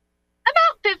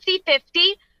 About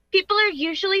 50-50. People are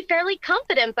usually fairly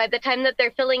confident by the time that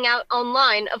they're filling out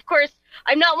online. Of course,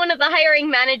 I'm not one of the hiring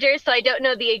managers, so I don't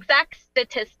know the exact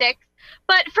statistics.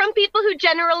 But from people who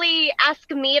generally ask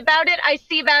me about it, I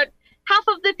see about half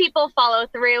of the people follow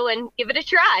through and give it a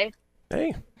try.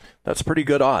 Hey, that's pretty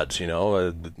good odds.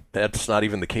 That's not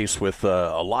even the case with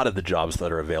a lot of the jobs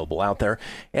that are available out there.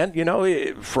 And,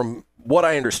 from what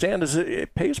I understand, is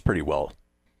it pays pretty well.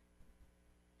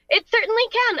 It certainly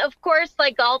can. Of course,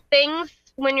 like all things,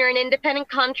 when you're an independent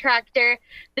contractor,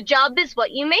 the job is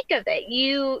what you make of it.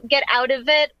 You get out of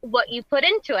it what you put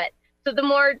into it. So the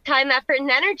more time, effort, and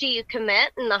energy you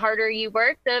commit, and the harder you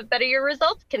work, the better your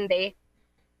results can be.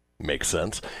 Makes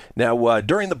sense. Now,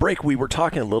 during the break, we were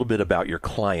talking a little bit about your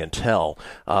clientele.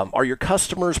 Are your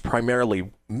customers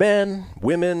primarily men,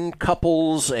 women,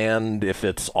 couples, and if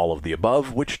it's all of the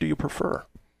above, which do you prefer?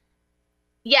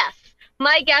 Yes.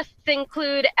 My guests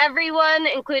include everyone,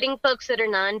 including folks that are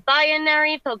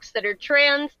non-binary, folks that are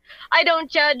trans. I don't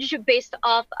judge based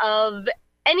off of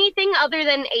anything other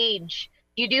than age.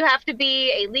 You do have to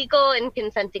be a legal and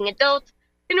consenting adult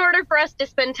in order for us to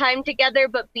spend time together,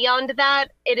 but beyond that,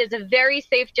 it is a very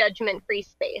safe, judgment-free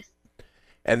space.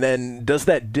 And then does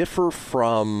that differ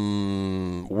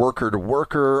from worker to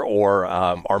worker, or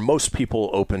are most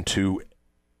people open to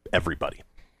everybody?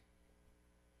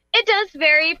 It does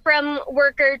vary from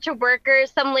worker to worker.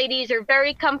 Some ladies are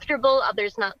very comfortable,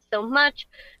 others not so much.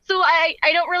 So I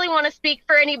don't really want to speak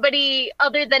for anybody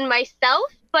other than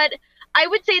myself, but I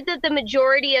would say that the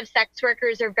majority of sex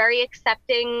workers are very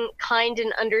accepting, kind,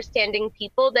 and understanding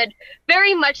people that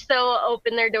very much so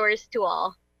open their doors to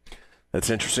all. That's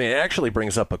interesting. It actually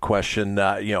brings up a question,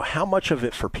 how much of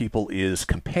it for people is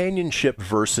companionship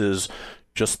versus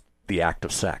just the act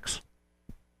of sex?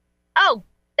 Oh,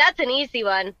 that's an easy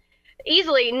one.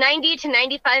 Easily 90 to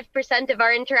 95% of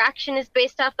our interaction is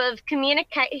based off of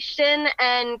communication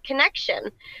and connection.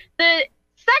 The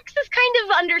sex is kind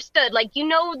of understood, like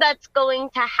that's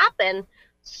going to happen.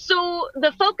 So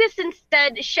the focus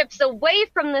instead shifts away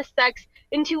from the sex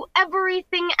into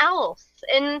everything else.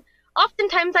 And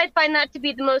oftentimes I find that to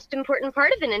be the most important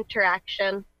part of an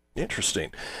interaction.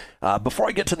 Interesting. Before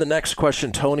I get to the next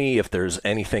question, Tony, if there's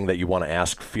anything that you want to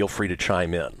ask, feel free to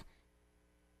chime in.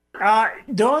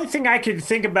 The only thing I could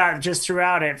think about just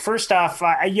throughout it, first off,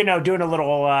 doing a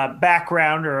little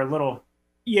background or a little,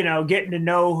 getting to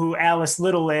know who Alice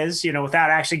Little is,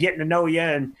 without actually getting to know you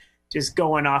and just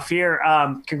going off here.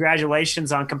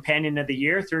 Congratulations on Companion of the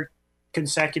Year, 3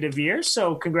 consecutive years.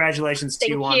 So congratulations to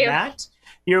you on that.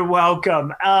 You're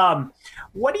welcome.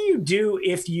 What do you do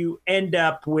if you end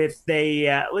up with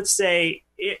let's say,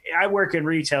 I work in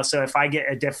retail, so if I get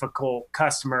a difficult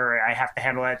customer, I have to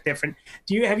handle that different.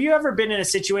 Have you ever been in a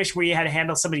situation where you had to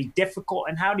handle somebody difficult,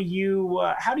 and how do you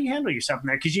handle yourself in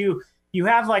there? Because you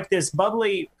have like this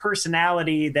bubbly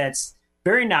personality that's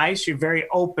very nice. You're very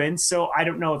open, so I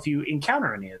don't know if you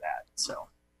encounter any of that.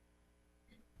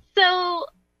 So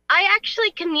I actually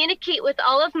communicate with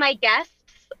all of my guests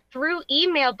through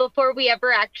email before we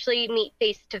ever actually meet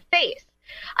face to face.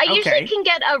 I usually can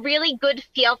get a really good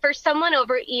feel for someone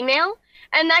over email,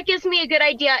 and that gives me a good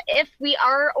idea if we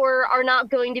are or are not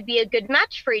going to be a good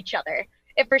match for each other.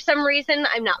 If for some reason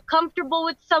I'm not comfortable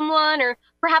with someone, or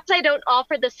perhaps I don't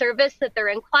offer the service that they're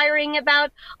inquiring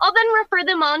about, I'll then refer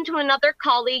them on to another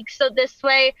colleague, so this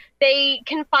way they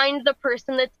can find the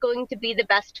person that's going to be the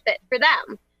best fit for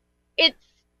them. It's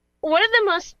one of the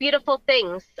most beautiful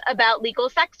things about legal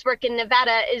sex work in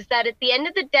Nevada is that at the end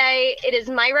of the day, it is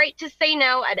my right to say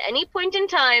no at any point in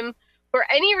time, for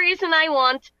any reason I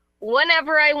want,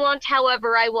 whenever I want,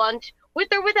 however I want, with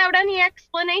or without any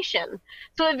explanation.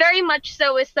 So it very much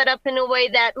so is set up in a way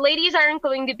that ladies aren't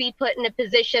going to be put in a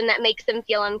position that makes them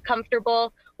feel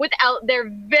uncomfortable without their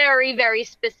very, very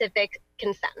specific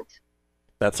consent.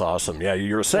 That's awesome. Yeah,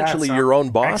 you're essentially your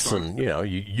own boss, excellent. And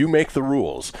you make the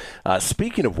rules.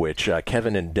 Speaking of which,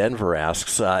 Kevin in Denver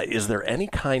asks, is there any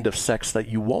kind of sex that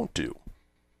you won't do?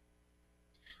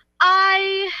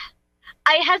 I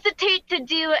hesitate to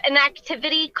do an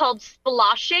activity called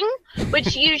sploshing,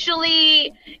 which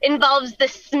usually involves the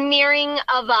smearing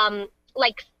of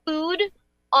food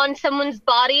on someone's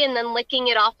body and then licking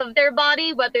it off of their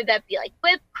body, whether that be like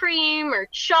whipped cream or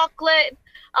chocolate.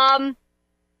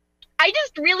 I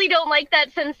just really don't like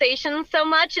that sensation so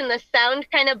much, and the sound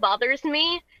kind of bothers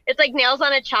me. It's like nails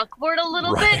on a chalkboard a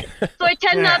little bit. So I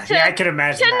tend not to. I can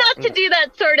imagine not to do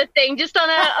that sort of thing, just on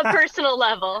a personal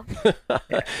level.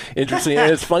 Interesting.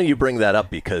 And it's funny you bring that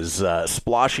up because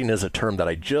sploshing is a term that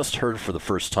I just heard for the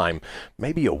first time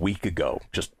maybe a week ago,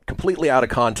 just completely out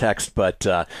of context, but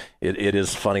it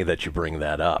is funny that you bring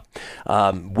that up.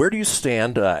 Where do you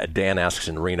stand, Dan asks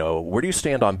in Reno, where do you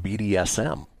stand on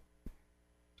BDSM?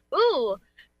 Ooh,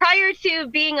 prior to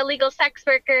being a legal sex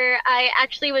worker, I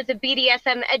actually was a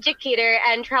BDSM educator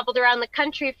and traveled around the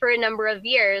country for a number of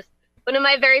years. One of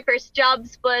my very first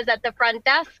jobs was at the front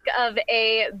desk of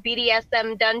a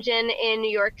BDSM dungeon in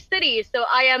New York City. So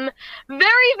I am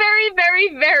very, very,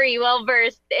 very, very well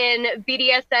versed in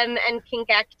BDSM and kink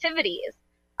activities.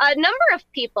 A number of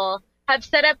people have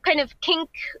set up kind of kink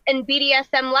and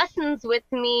BDSM lessons with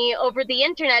me over the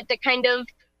internet to kind of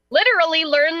literally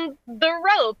learn the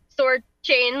ropes or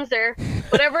chains or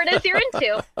whatever it is you're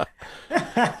into.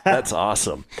 That's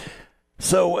awesome.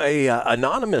 So a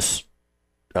anonymous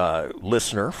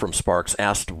listener from Sparks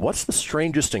asked, what's the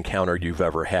strangest encounter you've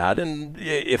ever had? And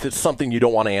if it's something you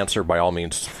don't want to answer, by all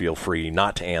means, feel free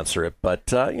not to answer it. But,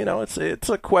 it's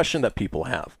a question that people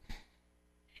have.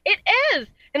 It is.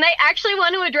 And I actually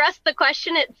want to address the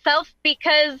question itself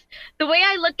because the way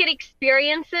I look at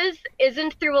experiences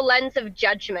isn't through a lens of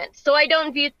judgment. So I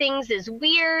don't view things as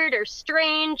weird or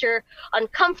strange or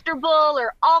uncomfortable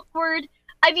or awkward.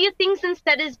 I view things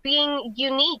instead as being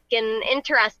unique and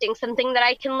interesting, something that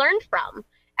I can learn from.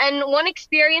 And one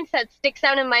experience that sticks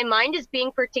out in my mind as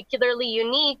being particularly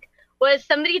unique was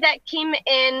somebody that came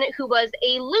in who was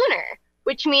a looner,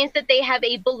 which means that they have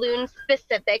a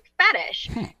balloon-specific fetish.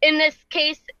 In this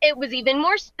case, it was even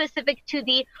more specific to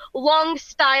the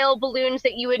long-style balloons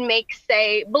that you would make,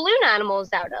 say, balloon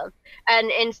animals out of.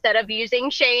 And instead of using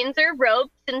chains or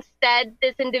ropes, instead,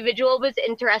 this individual was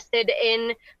interested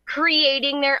in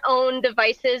creating their own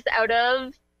devices out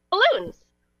of balloons,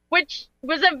 which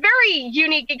was a very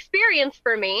unique experience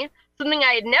for me, something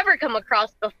I had never come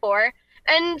across before.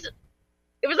 And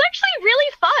it was actually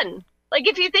really fun. Like,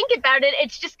 if you think about it,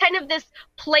 it's just kind of this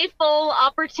playful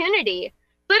opportunity.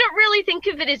 So I don't really think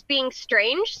of it as being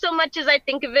strange so much as I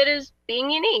think of it as being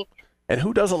unique. And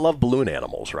who doesn't love balloon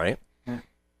animals, right?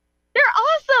 They're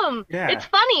awesome. Yeah. It's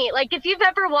funny. Like, if you've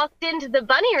ever walked into the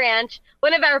bunny ranch,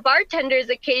 one of our bartenders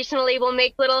occasionally will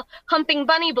make little humping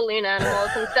bunny balloon animals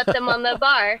and set them on the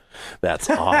bar. That's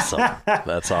awesome.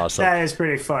 That's awesome. That is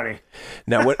pretty funny.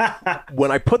 Now,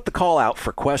 when I put the call out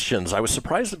for questions, I was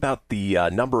surprised about the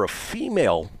number of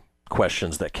female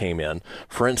questions that came in.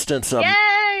 For instance,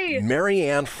 Mary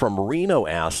Ann from Reno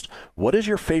asked, what is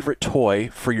your favorite toy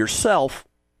for yourself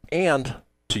and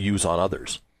to use on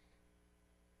others?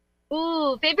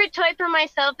 Ooh, favorite toy for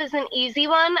myself is an easy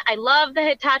one. I love the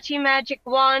Hitachi Magic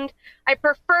Wand. I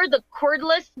prefer the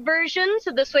cordless version,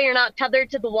 so this way you're not tethered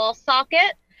to the wall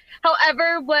socket.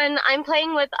 However, when I'm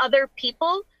playing with other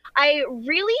people, I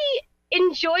really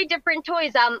enjoy different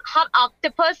toys. Hot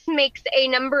Octopus makes a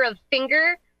number of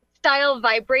finger-style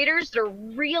vibrators that are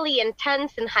really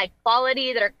intense and high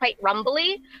quality, that are quite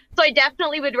rumbly. So I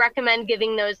definitely would recommend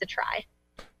giving those a try.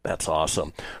 That's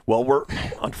awesome. Well, we're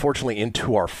unfortunately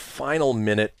into our final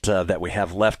minute that we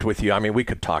have left with you. I mean, we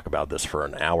could talk about this for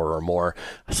an hour or more.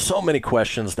 So many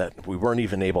questions that we weren't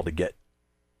even able to get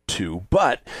to.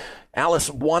 But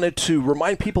Alice wanted to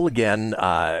remind people again,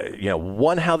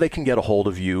 one, how they can get a hold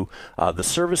of you, the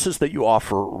services that you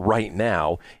offer right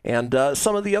now, and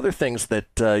some of the other things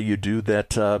that you do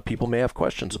that people may have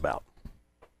questions about.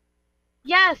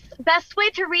 Yes, best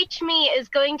way to reach me is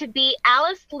going to be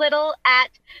Alice Little at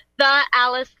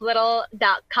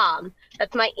thealicelittle.com.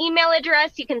 That's my email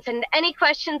address. You can send any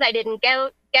questions I didn't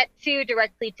get to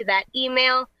directly to that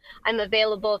email. I'm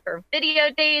available for video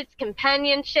dates,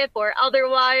 companionship or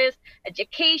otherwise,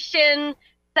 education,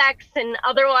 sex, and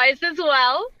otherwise as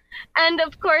well. And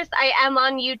of course, I am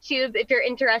on YouTube if you're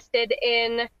interested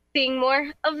in seeing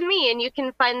more of me, and you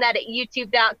can find that at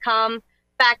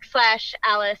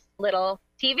youtube.com/Alice Little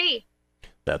TV.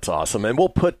 That's awesome. And we'll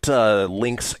put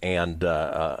links and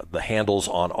the handles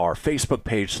on our Facebook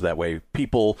page, so that way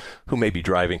people who may be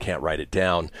driving can't write it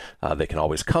down. They can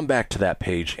always come back to that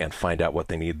page and find out what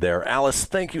they need there. Alice,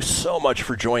 thank you so much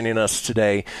for joining us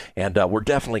today, and we're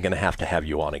definitely going to have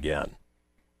you on again.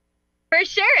 For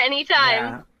sure, anytime.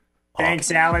 Yeah.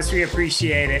 Thanks, Alice. We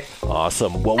appreciate it.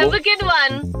 Awesome. Well, have a good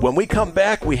one. When we come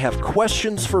back, we have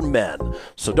questions for men.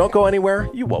 So don't go anywhere.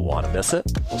 You won't want to miss it.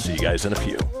 We'll see you guys in a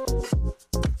few.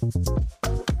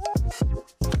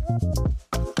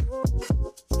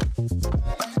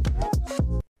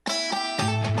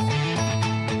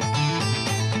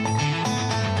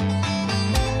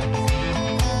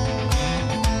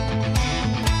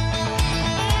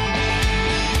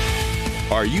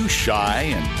 Are you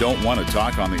shy and don't want to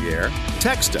talk on the air?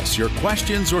 Text us your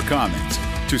questions or comments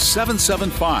to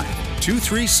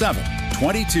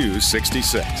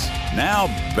 775-237-2266. Now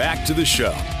back to the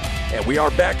show. And we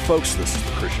are back, folks. This is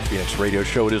the Christian Phoenix Radio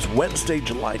Show. It is Wednesday,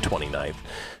 July 29th.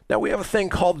 Now, we have a thing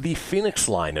called the Phoenix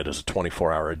Line. It is a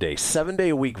 24-hour-a-day,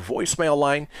 7-day-a-week voicemail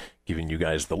line, giving you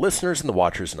guys, the listeners and the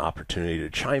watchers, an opportunity to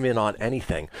chime in on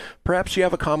anything. Perhaps you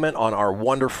have a comment on our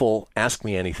wonderful Ask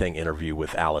Me Anything interview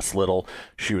with Alice Little.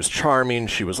 She was charming,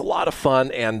 she was a lot of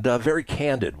fun, and very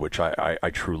candid, which I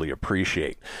truly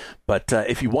appreciate. But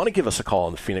if you want to give us a call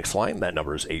on the Phoenix Line, that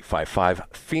number is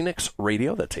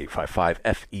 855-PHOENIX-RADIO. That's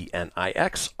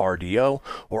 855-FENIX-RDO,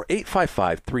 or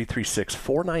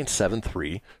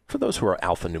 855-336-4973 for those who are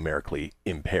alphanumerically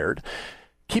impaired.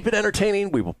 Keep it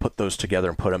entertaining. We will put those together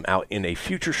and put them out in a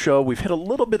future show. We've hit a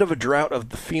little bit of a drought of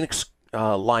the Phoenix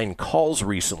Line calls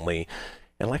recently.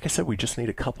 And like I said, we just need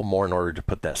a couple more in order to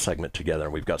put that segment together.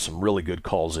 And we've got some really good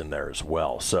calls in there as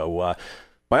well. So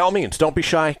by all means, don't be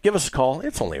shy. Give us a call.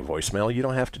 It's only a voicemail. You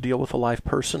don't have to deal with a live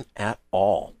person at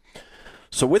all.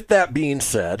 So with that being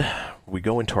said, we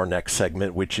go into our next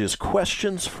segment, which is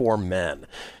questions for men.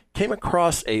 Came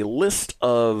across a list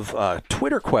of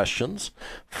Twitter questions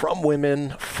from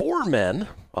women for men.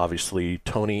 Obviously,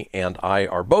 Tony and I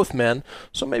are both men,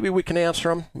 so maybe we can answer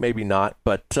them, maybe not.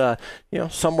 But,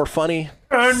 some were funny.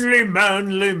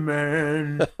 Manly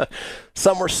man.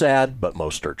 Some were sad, but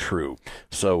most are true.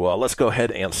 So let's go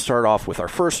ahead and start off with our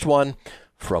first one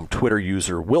from Twitter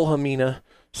user Wilhelmina.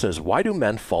 Says, why do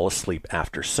men fall asleep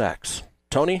after sex?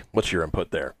 Tony, what's your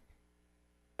input there?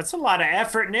 That's a lot of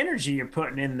effort and energy you're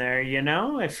putting in there,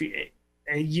 If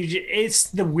it's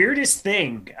the weirdest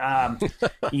thing.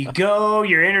 You go,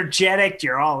 you're energetic,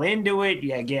 you're all into it,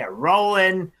 you get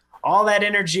rolling. All that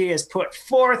energy is put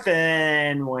forth,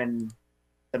 and when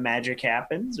the magic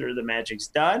happens or the magic's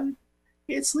done,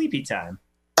 it's sleepy time.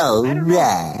 Oh,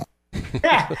 right.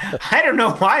 Yeah, I don't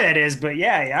know why that is, but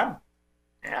yeah,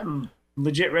 I'm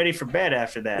legit ready for bed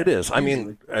after that. It is. I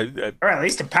mean, or at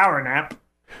least a power nap.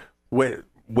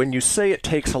 When you say it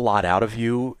takes a lot out of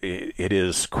you, it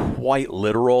is quite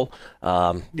literal.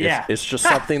 It's just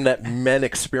something that men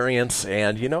experience,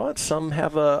 and you know what? Some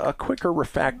have a quicker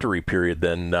refractory period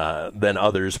than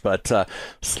others, but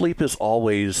sleep is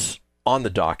always on the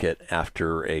docket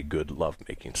after a good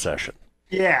lovemaking session.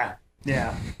 Yeah.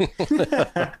 It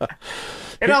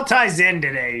all ties in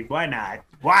today. Why not?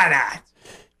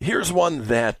 Here's one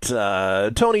that,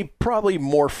 Tony, probably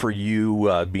more for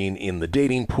you being in the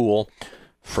dating pool.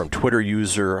 From Twitter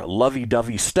user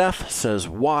Lovey-Dovey Steph says,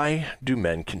 why do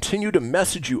men continue to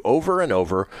message you over and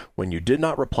over when you did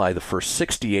not reply the first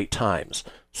 68 times?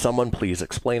 Someone please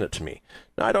explain it to me.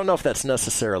 Now, I don't know if that's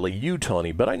necessarily you,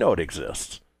 Tony, but I know it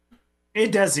exists.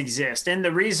 It does exist. And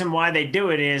the reason why they do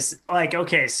it is,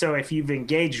 okay, so if you've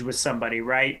engaged with somebody,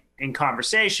 right, in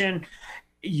conversation,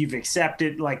 you've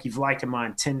accepted, you've liked them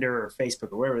on Tinder or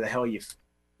Facebook or wherever the hell you've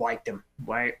liked them,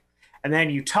 right? And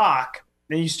then you talk,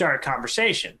 then you start a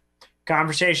conversation.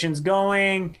 Conversation's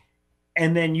going,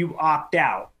 and then you opt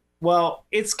out. Well,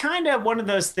 it's kind of one of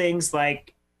those things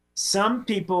some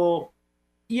people,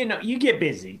 you get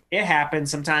busy. It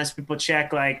happens. Sometimes people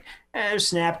check their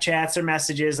Snapchats or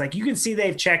messages. You can see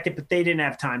they've checked it, but they didn't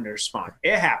have time to respond.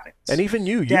 It happens. And even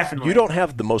you don't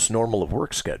have the most normal of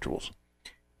work schedules.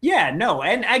 Yeah, no,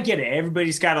 and I get it.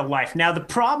 Everybody's got a life. Now, the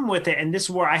problem with it, and this is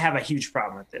where I have a huge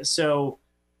problem with this. So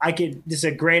this is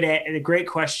a great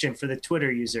question for the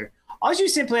Twitter user. All you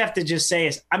simply have to just say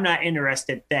is, I'm not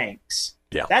interested, thanks.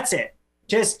 Yeah. That's it.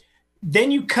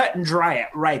 Then you cut and dry it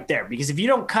right there. Because if you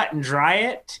don't cut and dry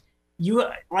it,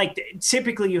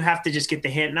 typically you have to just get the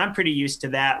hint. And I'm pretty used to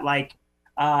that.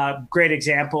 Great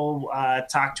example,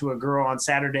 talked to a girl on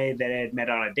Saturday that I had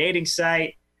met on a dating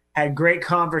site, had great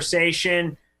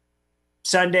conversation.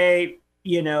 Sunday,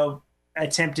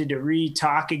 attempted to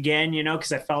re-talk again,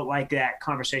 because I felt like that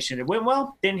conversation it went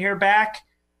well. Didn't hear back.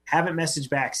 Haven't messaged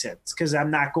back since, because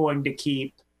I'm not going to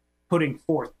keep putting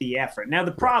forth the effort. Now,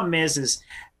 the problem is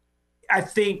I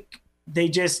think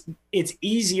it's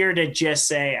easier to just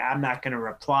say, I'm not going to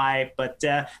reply. But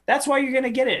that's why you're going to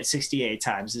get it 68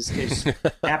 times, is because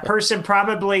that person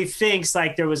probably thinks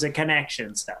there was a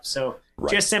connection stuff. So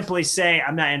Just simply say,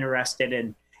 I'm not interested,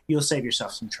 and you'll save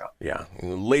yourself some trouble. Yeah.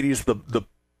 Ladies, the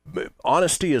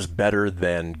honesty is better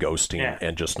than ghosting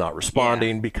and just not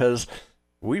responding, because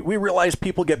we realize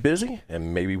people get busy,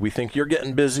 and maybe we think you're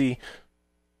getting busy.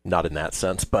 Not in that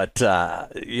sense, but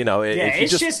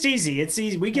it's just easy. It's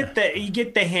easy. You get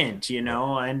the hint,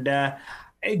 and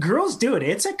girls do it.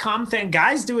 It's a common thing.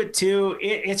 Guys do it too.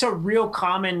 It's a real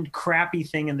common crappy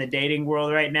thing in the dating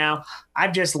world right now.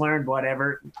 I've just learned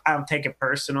whatever. I don't take it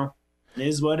personal. It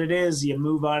is what it is. You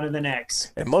move on to the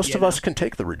next. And most of us can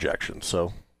take the rejection,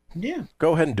 so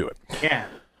go ahead and do it. Yeah.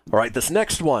 All right, this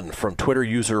next one from Twitter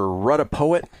user Rudda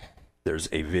Poet. There's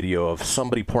a video of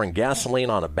somebody pouring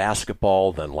gasoline on a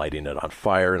basketball, then lighting it on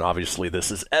fire. And obviously this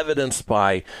is evidenced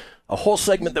by a whole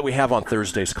segment that we have on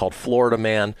Thursdays called Florida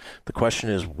Man. The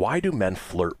question is, why do men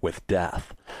flirt with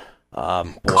death?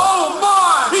 Oh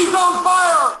my! He's on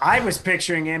fire! I was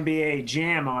picturing NBA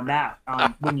Jam on that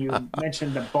when you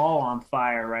mentioned the ball on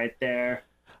fire right there.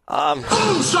 Boom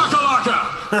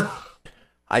shakalaka!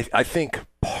 I think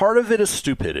part of it is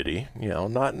stupidity.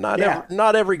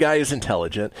 Not every guy is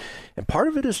intelligent, and part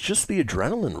of it is just the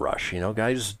adrenaline rush.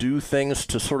 Guys do things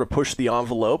to sort of push the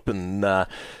envelope, and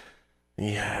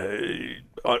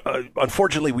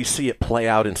unfortunately, we see it play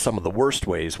out in some of the worst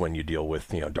ways when you deal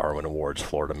with Darwin Awards,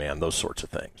 Florida Man, those sorts of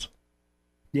things.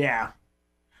 Yeah.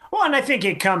 Well, and I think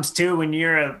it comes too when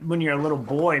you're a little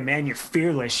boy, man. You're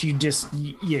fearless.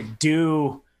 You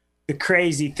do the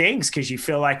crazy things because you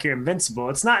feel like you're invincible.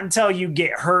 It's not until you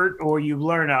get hurt or you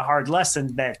learn a hard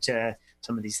lesson that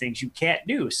some of these things you can't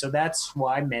do. So that's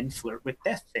why men flirt with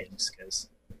death things, because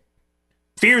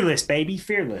fearless, baby,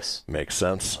 fearless. Makes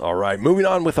sense. All right, moving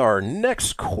on with our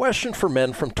next question for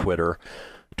men from Twitter.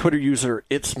 Twitter user,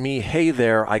 it's me, hey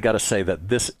there. I got to say that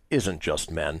this isn't just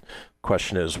men.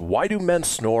 Question is, why do men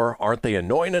snore? Aren't they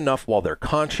annoying enough while they're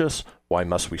conscious? Why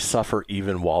must we suffer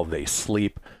even while they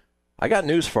sleep? I got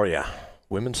news for you.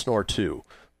 Women snore too.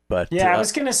 But yeah, I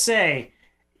was going to say,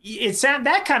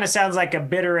 that kind of sounds like a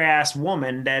bitter ass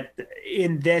woman that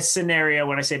in this scenario,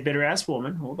 when I say bitter ass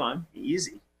woman, hold on,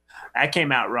 easy. That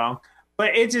came out wrong.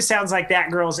 But it just sounds like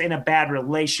that girl's in a bad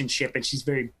relationship and she's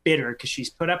very bitter because she's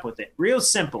put up with it. Real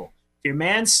simple. If your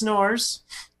man snores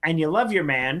and you love your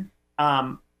man,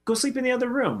 go sleep in the other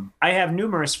room. I have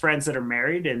numerous friends that are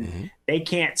married and they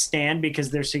can't stand because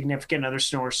their significant other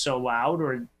snores so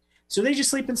loud, so they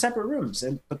just sleep in separate rooms.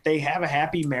 But they have a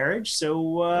happy marriage.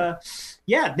 So,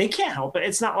 yeah, they can't help it.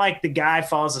 It's not like the guy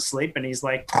falls asleep and he's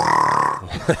like,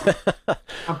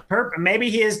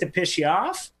 maybe he is to piss you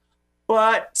off.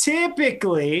 But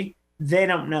typically, they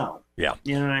don't know. Yeah.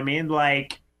 You know what I mean?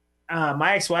 Like,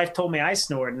 my ex-wife told me I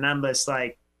snored, and I'm just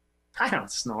like, I don't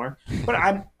snore. But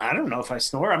I don't know if I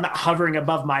snore. I'm not hovering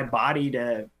above my body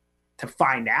to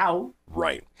find out.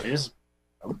 Right.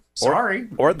 Sorry.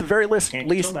 Or at the very least,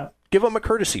 give them a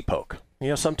courtesy poke. You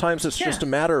know, sometimes it's just a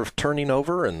matter of turning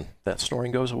over, and that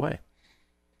snoring goes away.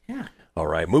 Yeah. All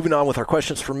right. Moving on with our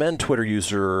questions for men. Twitter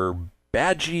user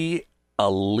Badgie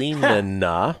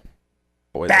Alimina.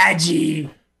 Badgie.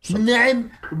 My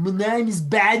name is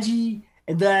Badgie,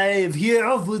 and I am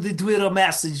here with a Twitter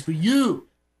message for you.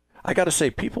 I got to say,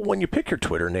 people, when you pick your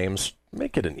Twitter names,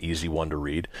 make it an easy one to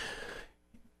read.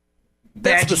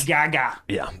 Badgie Gaga.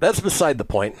 Yeah, that's beside the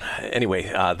point.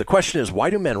 Anyway, the question is, why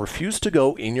do men refuse to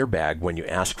go in your bag when you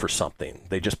ask for something?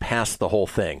 They just pass the whole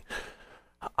thing.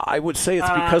 I would say it's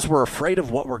because we're afraid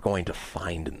of what we're going to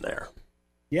find in there.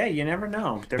 Yeah, you never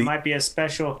know. There might be a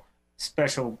special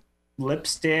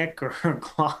lipstick or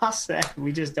gloss that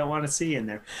we just don't want to see in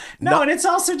there. No, and it's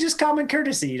also just common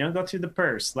courtesy. You don't go through the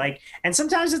purse. And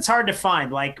sometimes it's hard to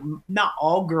find. Like, not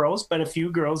all girls, but a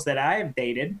few girls that I have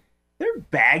dated, their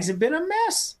bags have been a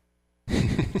mess.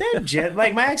 They're just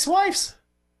like my ex-wife's.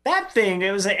 That thing,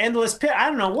 it was an endless pit. I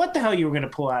don't know what the hell you were going to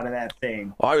pull out of that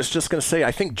thing. Well, I was just going to say,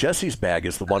 I think Jesse's bag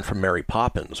is the one from Mary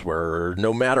Poppins, where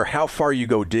no matter how far you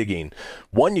go digging,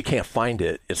 one, you can't find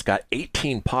it. It's got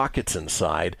 18 pockets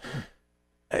inside.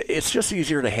 It's just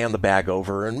easier to hand the bag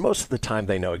over, and most of the time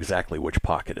they know exactly which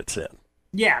pocket it's in.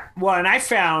 Yeah, well, and I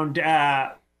found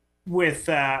with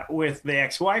the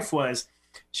ex-wife was,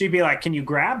 she'd be like, can you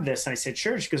grab this? And I said,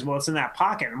 sure. She goes, well, it's in that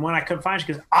pocket. And when I couldn't find it,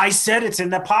 she goes, I said it's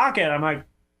in the pocket. I'm like,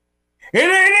 it ain't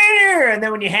in here. And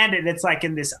then when you hand it, it's like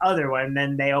in this other one. And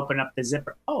then they open up the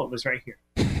zipper. Oh, it was right here.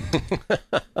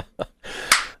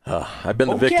 I've been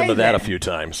the victim of that a few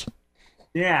times.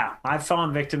 Yeah, I've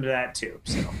fallen victim to that too.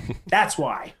 So that's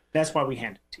why we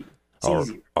hand it to you. It's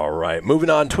easier. All right. Moving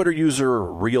on. Twitter user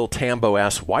Real Tambo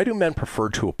asks, why do men prefer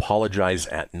to apologize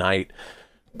at night?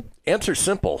 Answer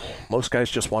simple. Most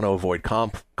guys just want to avoid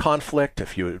conflict.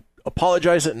 If you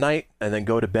apologize at night and then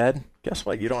go to bed, guess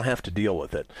what? You don't have to deal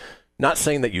with it. Not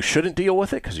saying that you shouldn't deal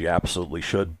with it, because you absolutely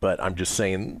should, but I'm just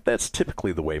saying that's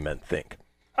typically the way men think.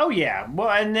 Oh, yeah.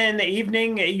 Well, and then the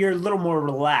evening, you're a little more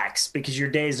relaxed because your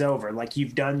day's over. Like,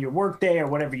 you've done your work day or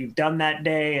whatever you've done that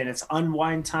day, and it's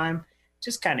unwind time.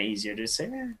 Just kind of easier to say,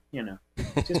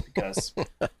 just because.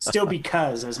 Still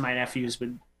because, as my nephews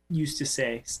used to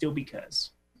say, still because.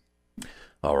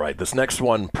 All right, this next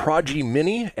one, Prodigy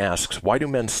Mini asks, why do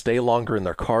men stay longer in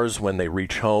their cars when they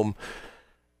reach home?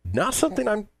 Not something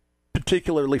I'm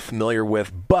particularly familiar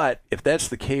with, but if that's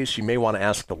the case, you may want to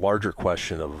ask the larger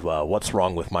question of what's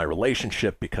wrong with my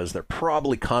relationship, because they're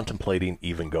probably contemplating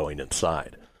even going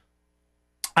inside.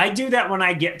 I do that when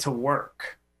I get to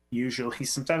work, usually.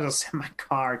 Sometimes I'll sit in my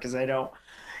car because I don't,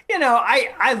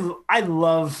 I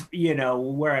love,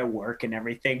 where I work and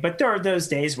everything. But there are those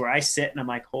days where I sit and I'm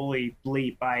like, holy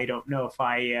bleep, I don't know if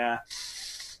I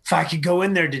could go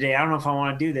in there today. I don't know if I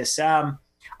want to do this.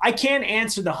 I can't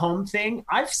answer the home thing.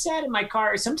 I've sat in my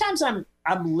car. Sometimes I'm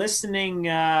listening,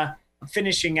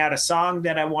 finishing out a song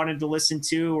that I wanted to listen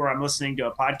to, or I'm listening to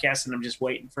a podcast and I'm just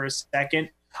waiting for a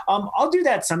second. I'll do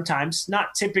that sometimes.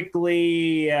 Not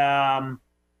typically a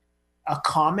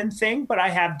common thing, but I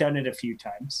have done it a few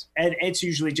times. And it's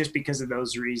usually just because of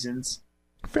those reasons.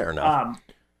 Fair enough.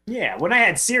 Yeah, when I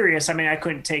had Sirius, I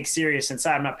couldn't take Sirius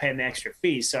inside. I'm not paying the extra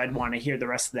fee, so I'd want to hear the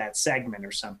rest of that segment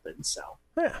or something. So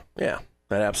Yeah.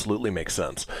 That absolutely makes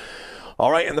sense.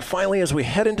 All right, and then finally, as we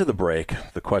head into the break,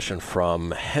 the question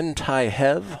from Hentai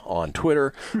Hev on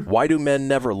Twitter, why do men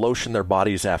never lotion their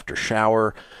bodies after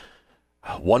shower?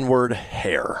 One word,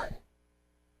 hair.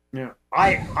 Yeah,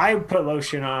 I put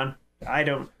lotion on. I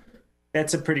don't.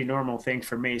 That's a pretty normal thing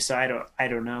for me, so I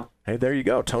don't know. Hey, there you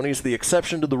go. Tony's the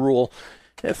exception to the rule.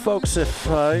 And folks, if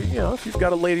if you've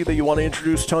got a lady that you want to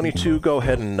introduce Tony to, go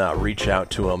ahead and reach out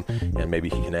to him, and maybe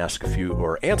he can ask a few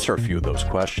or answer a few of those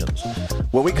questions.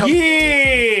 When we come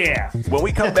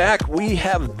back, we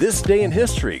have This Day in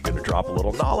History. Going to drop a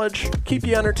little knowledge, keep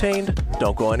you entertained.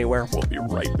 Don't go anywhere. We'll be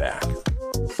right back.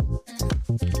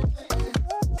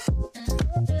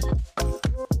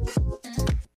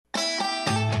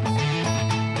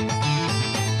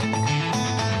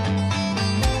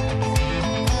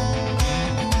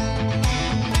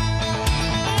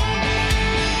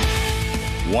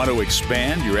 Want to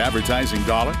expand your advertising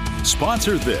dollar?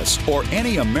 Sponsor this or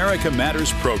any America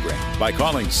Matters program by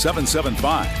calling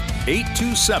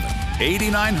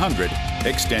 775-827-8900,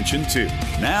 extension 2.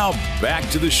 Now, back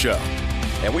to the show.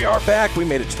 And we are back. We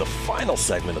made it to the final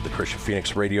segment of the Christian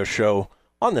Phoenix Radio Show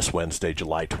on this Wednesday,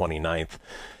 July 29th.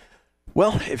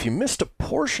 Well, if you missed a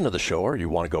portion of the show or you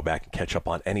want to go back and catch up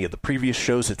on any of the previous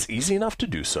shows, it's easy enough to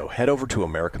do so. Head over to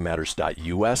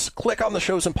americamatters.us, click on the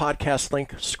shows and podcast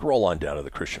link, scroll on down to the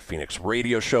Christian Phoenix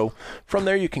Radio Show. From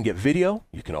there, you can get video.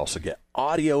 You can also get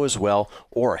audio as well,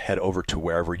 or head over to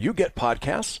wherever you get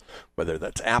podcasts, whether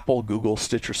that's Apple, Google,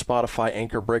 Stitcher, Spotify,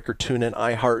 Anchor, Breaker, TuneIn,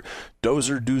 iHeart,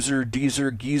 Dozer, Doozer,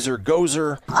 Deezer, Geezer,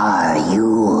 Gozer. Are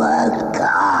you a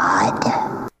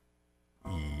god?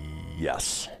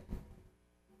 Yes.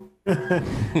 God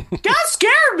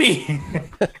scared me.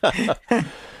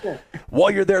 While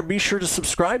you're there, be sure to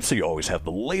subscribe so you always have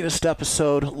the latest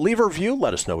episode. Leave a review,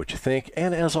 let us know what you think,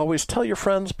 and as always, tell your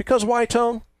friends, because why,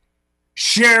 Tone?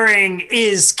 Sharing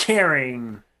is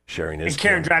caring. Sharing is and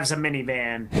Karen drives a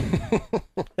minivan.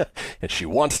 And she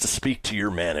wants to speak to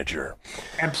your manager.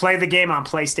 And play the game on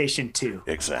PlayStation 2.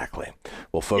 Exactly.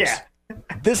 Well, folks,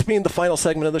 this being the final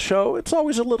segment of the show, it's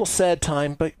always a little sad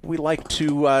time, but we like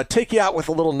to take you out with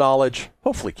a little knowledge,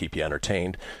 hopefully keep you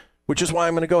entertained, which is why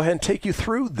I'm going to go ahead and take you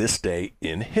through This Day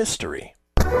in History.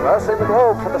 Crossing the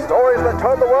globe for the stories that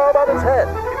turn the world on its head.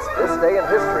 It's This Day in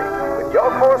History with your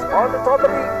correspondent on the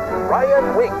beat,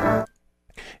 Ryan Wink.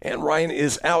 And Ryan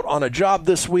is out on a job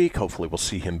this week. Hopefully we'll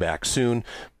see him back soon.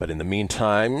 But in the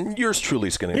meantime, yours truly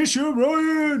is going to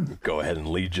Ryan. Go ahead and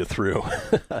lead you through.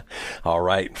 All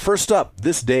right. First up,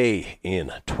 this day in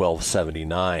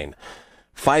 1279.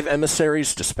 5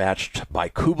 emissaries dispatched by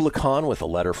Kublai Khan with a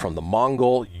letter from the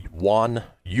Mongol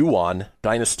Yuan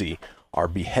dynasty are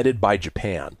beheaded by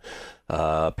Japan.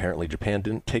 Apparently Japan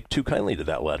didn't take too kindly to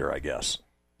that letter, I guess.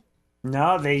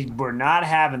 No, they were not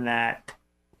having that.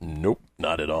 Nope,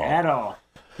 not at all. At all.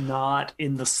 Not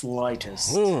in the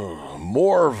slightest.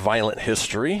 More violent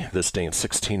history. This day in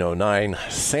 1609,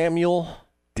 Samuel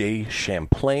de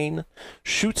Champlain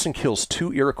shoots and kills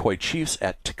 2 Iroquois chiefs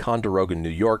at Ticonderoga, New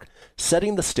York,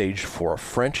 setting the stage for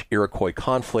French-Iroquois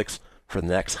conflicts for the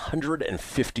next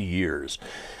 150 years.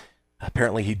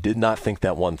 Apparently, he did not think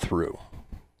that one through.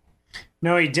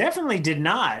 No, he definitely did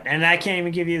not. And I can't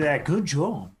even give you that good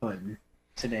job button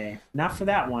today. Not for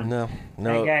that one. No.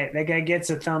 That guy gets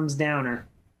a thumbs downer.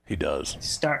 He does.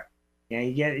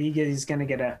 He's gonna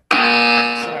get a.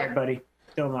 Sorry, buddy.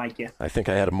 Don't like you. I think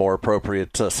I had a more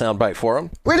appropriate soundbite for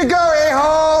him. Way to go,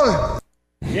 a-hole!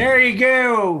 There you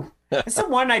go. That's the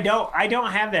one I don't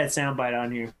have that soundbite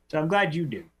on here. So I'm glad you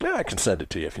do. Yeah, I can send it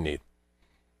to you if you need.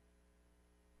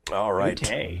 All right.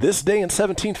 Okay. This day in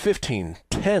 1715,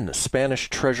 10 Spanish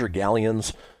treasure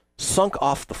galleons sunk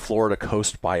off the Florida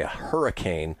coast by a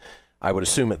hurricane. I would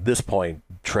assume at this point,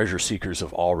 treasure seekers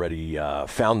have already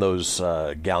found those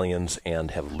galleons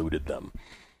and have looted them.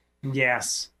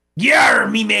 Yes. Yar,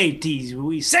 me mateys,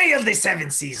 we sail the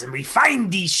 7th seas and we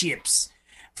find these ships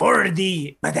for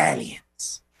the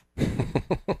medallions.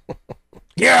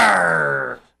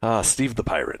 Yar! Steve the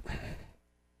Pirate.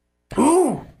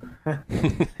 Ooh!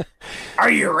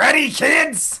 Are you ready,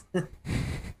 kids?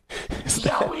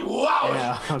 Shall we? Wow!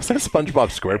 Yeah, okay. Is that SpongeBob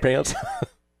SquarePants?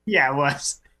 Yeah, it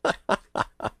was.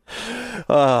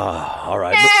 All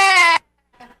right.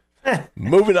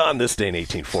 Moving on, this day in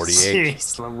 1848.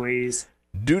 Jeez Louise.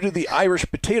 Due to the Irish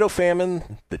potato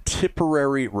famine, the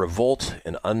Tipperary Revolt,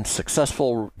 an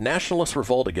unsuccessful nationalist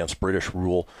revolt against British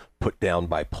rule put down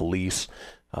by police.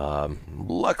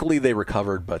 Luckily, they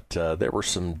recovered, but there were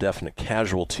some definite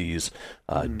casualties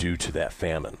due to that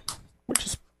famine, which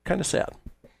is kind of sad.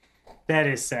 That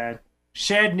is sad.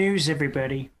 Sad news,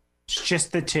 everybody. It's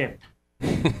just the tip.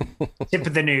 Tip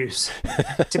of the news.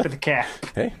 Tip of the cap.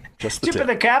 Hey, just the tip of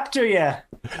the cap to you.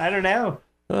 I don't know.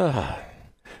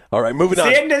 All right, moving on.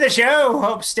 It's the end of the show.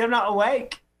 Hope still not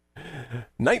awake.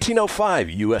 1905,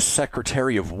 U.S.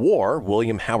 Secretary of War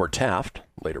William Howard Taft,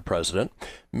 later president,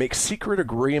 makes secret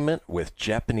agreement with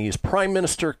Japanese Prime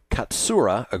Minister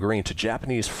Katsura, agreeing to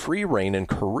Japanese free reign in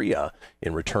Korea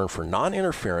in return for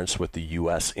non-interference with the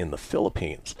U.S. in the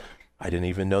Philippines. I didn't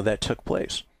even know that took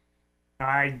place.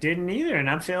 I didn't either, and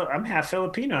I'm half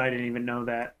Filipino. I didn't even know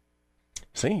that.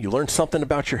 See, you learned something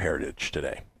about your heritage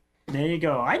today. There you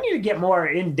go. I need to get more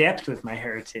in depth with my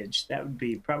heritage. That would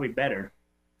be probably better.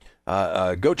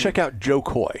 Go check out Joe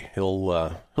Coy.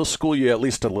 He'll school you at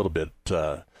least a little bit,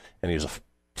 and he's a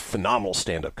phenomenal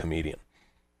stand-up comedian.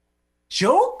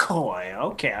 Joe Coy.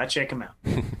 Okay, I'll check him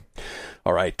out.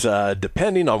 All right.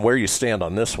 Depending on where you stand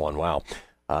on this one, wow.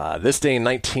 This day in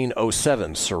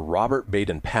 1907, Sir Robert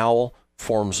Baden-Powell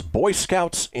forms Boy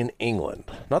Scouts in England.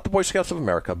 Not the Boy Scouts of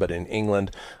America, but in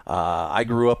England. I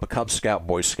grew up a Cub Scout,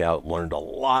 Boy Scout, learned a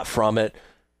lot from it.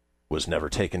 Was never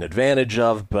taken advantage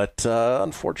of, but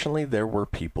unfortunately there were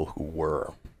people who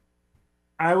were.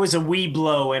 I was a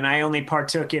Weeblo, and I only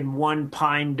partook in one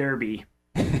Pine Derby.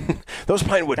 Those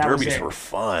Pinewood Derbies were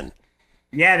fun.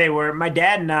 Yeah, they were. My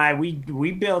dad and I,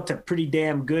 we built a pretty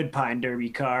damn good Pine Derby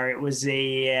car. It was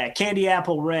a candy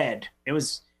apple red. It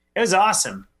was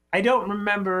awesome. I don't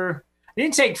remember. I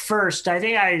didn't take first. I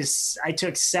think I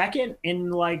took second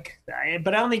in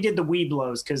but I only did the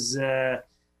Weeblos because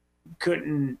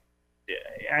couldn't.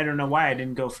 I don't know why I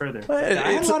didn't go further.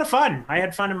 I had a lot of fun. I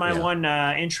had fun in my one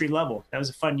entry level. That was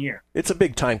a fun year. It's a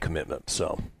big time commitment,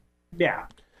 so. Yeah.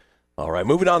 All right,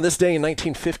 moving on. This day in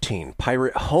 1915,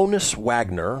 pirate Honus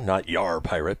Wagner, not Yar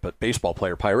pirate, but baseball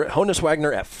player pirate, Honus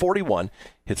Wagner at 41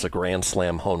 hits a Grand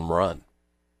Slam home run.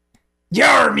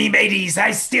 Yar, me mateys,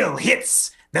 I still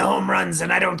hits the home runs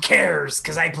and I don't cares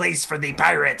because I plays for the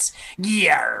Pirates.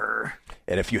 Yar.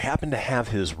 And if you happen to have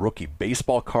his rookie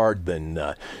baseball card,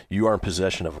 then you are in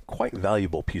possession of a quite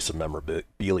valuable piece of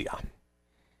memorabilia.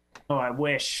 Oh, I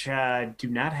wish. Do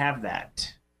not have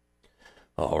that.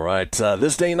 All right.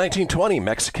 This day in 1920,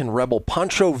 Mexican rebel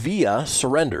Pancho Villa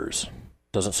surrenders.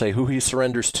 Doesn't say who he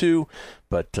surrenders to,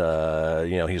 but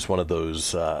he's one of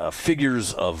those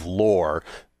figures of lore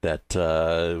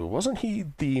that wasn't he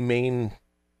the main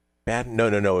bad? No.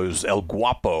 It was El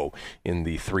Guapo in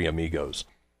the Three Amigos.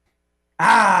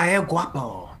 Ah, El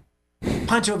Guapo.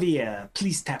 Pancho Villa,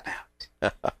 please tap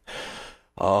out.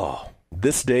 Oh,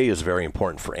 this day is very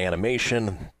important for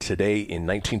animation. Today in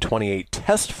 1928,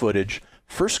 test footage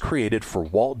first created for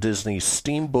Walt Disney's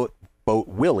Steamboat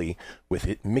Willie with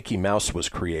it, Mickey Mouse was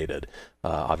created.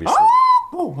 Obviously.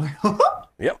 Oh.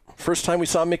 Yep. First time we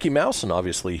saw Mickey Mouse, and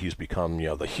obviously he's become,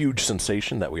 the huge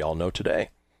sensation that we all know today.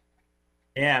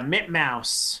 Yeah, Mitt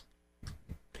Mouse.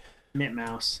 What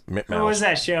Mouse. was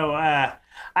that show?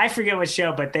 I forget what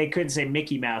show, but they couldn't say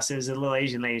Mickey Mouse. It was a little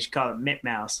Asian lady. She called it Mitt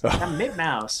Mouse. Not Mitt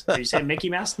Mouse. Did you say Mickey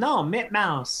Mouse? No, Mitt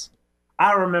Mouse.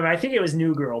 I don't remember. I think it was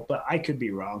New Girl, but I could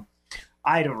be wrong.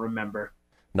 I don't remember.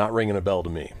 Not ringing a bell to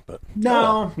me, but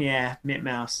no, yeah, Mitt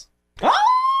Mouse.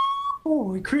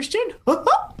 Oh, Christian.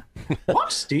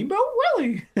 What Steamboat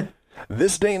Willie?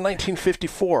 This day in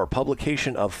 1954,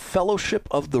 publication of Fellowship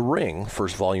of the Ring,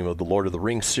 first volume of the Lord of the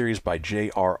Rings series by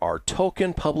J.R.R.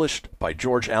 Tolkien, published by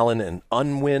George Allen and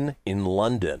Unwin in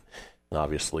London. And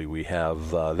obviously, we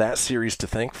have that series to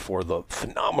thank for the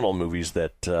phenomenal movies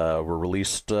that were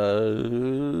released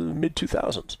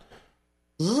mid-2000s.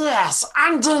 Yes,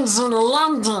 London's and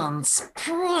London's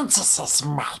princesses,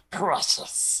 my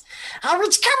precious.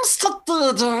 Which comes to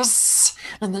theaters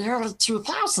in the early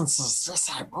 2000s.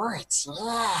 Yes, I would.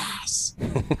 Yes.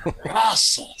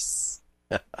 Precious.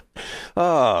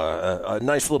 A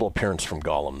nice little appearance from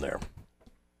Gollum there.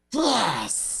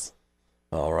 Yes.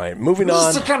 All right, moving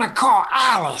on. We're going to call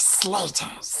Alice later.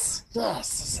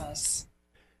 Yes.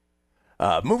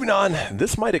 Moving on,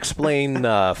 this might explain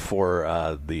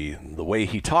for the way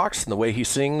he talks and the way he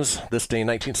sings. This day in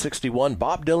 1961,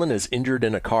 Bob Dylan is injured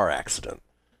in a car accident.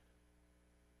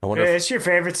 I wonder it's your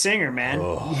favorite singer, man.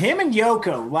 Oh. Him and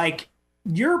Yoko,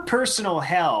 your personal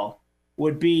hell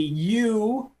would be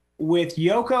you with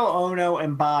Yoko Ono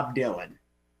and Bob Dylan.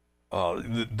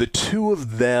 The two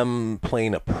of them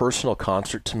playing a personal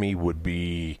concert to me would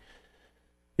be...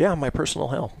 Yeah, my personal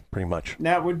hell, pretty much.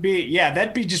 That would be,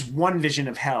 that'd be just one vision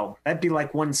of hell. That'd be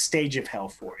like one stage of hell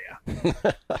for you.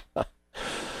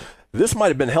 This might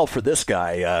have been hell for this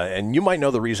guy, and you might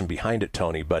know the reason behind it,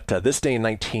 Tony, but this day in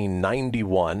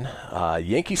 1991,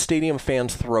 Yankee Stadium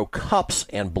fans throw cups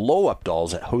and blow-up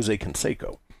dolls at Jose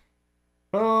Canseco.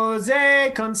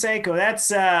 Jose Canseco. That's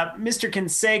Mr.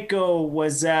 Canseco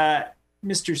was Mr.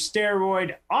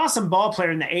 Steroid. Awesome ball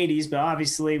player in the 80s, but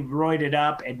obviously roided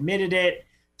up, admitted it.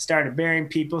 Started burying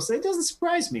people, so it doesn't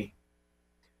surprise me.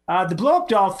 The blow-up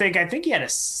doll thing, I think he had a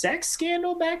sex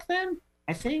scandal back then.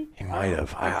 I think he might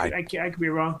have. I could be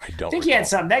wrong. I don't think he had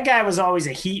something. That guy was always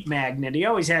a heat magnet. He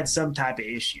always had some type of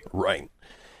issue. Right.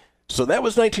 So that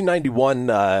was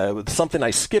 1991. Something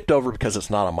I skipped over because it's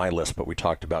not on my list, but we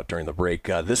talked about during the break.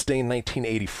 This day in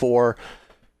 1984,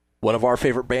 one of our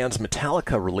favorite bands,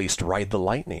 Metallica, released "Ride the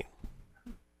Lightning."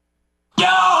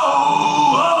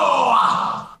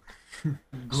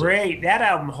 Great. That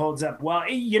album holds up well.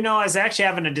 You know, I was actually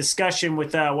having a discussion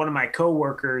with one of my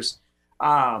coworkers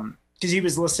because he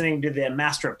was listening to the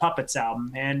Master of Puppets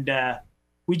album, and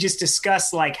we just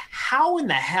discussed, like, how in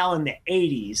the hell in the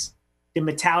 80s did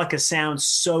Metallica sound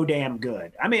so damn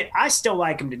good? I mean, I still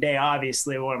like them today,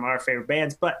 obviously, one of our favorite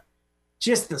bands, but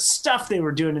just the stuff they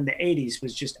were doing in the 80s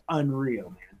was just unreal,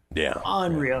 man. Yeah.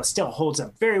 Unreal. It still holds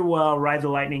up very well. Ride the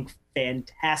Lightning,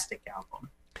 fantastic album.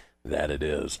 That it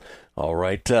is. All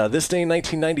right. This day in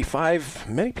 1995,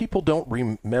 many people don't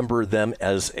remember them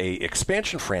as a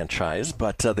expansion franchise,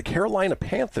 but the Carolina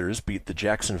Panthers beat the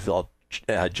Jacksonville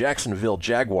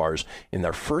Jaguars in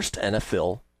their first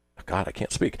NFL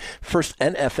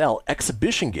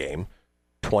exhibition game,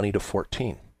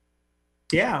 20-14.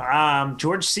 Yeah.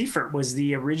 George Seifert was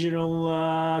the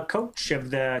original coach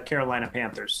of the Carolina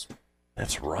Panthers.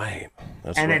 That's right.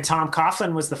 Then Tom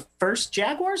Coughlin was the first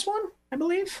Jaguars one, I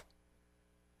believe.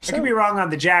 I could be wrong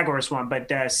on the Jaguars one, but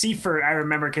Seifert, I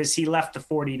remember because he left the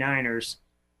 49ers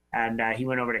and he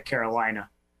went over to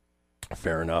Carolina.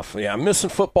 Fair enough. Yeah, I'm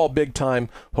missing football big time.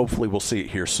 Hopefully we'll see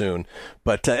it here soon.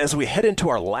 But as we head into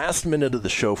our last minute of the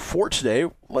show for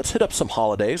today, let's hit up some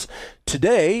holidays.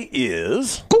 Today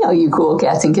is... Hey, all you cool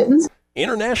cats and kittens.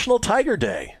 International Tiger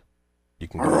Day. You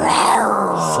can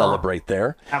go celebrate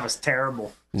there. That was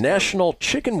terrible. National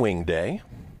Chicken Wing Day.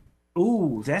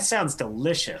 Ooh, that sounds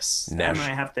delicious. I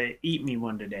might have to eat me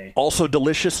one today. Also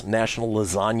delicious, National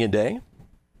Lasagna Day.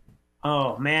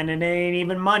 Oh, man, it ain't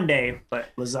even Monday,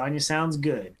 but lasagna sounds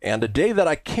good. And a day that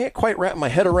I can't quite wrap my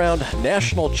head around,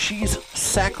 National Cheese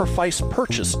Sacrifice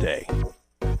Purchase Day.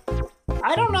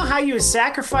 I don't know how you would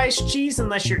sacrifice cheese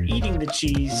unless you're eating the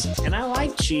cheese, and I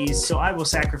like cheese, so I will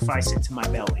sacrifice it to my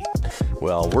belly.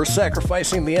 Well, we're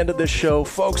sacrificing the end of this show.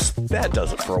 Folks, that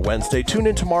does it for a Wednesday. Tune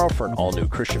in tomorrow for an all-new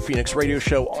Christian Phoenix radio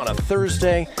show on a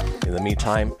Thursday. In the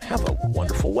meantime, have a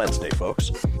wonderful Wednesday,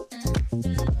 folks.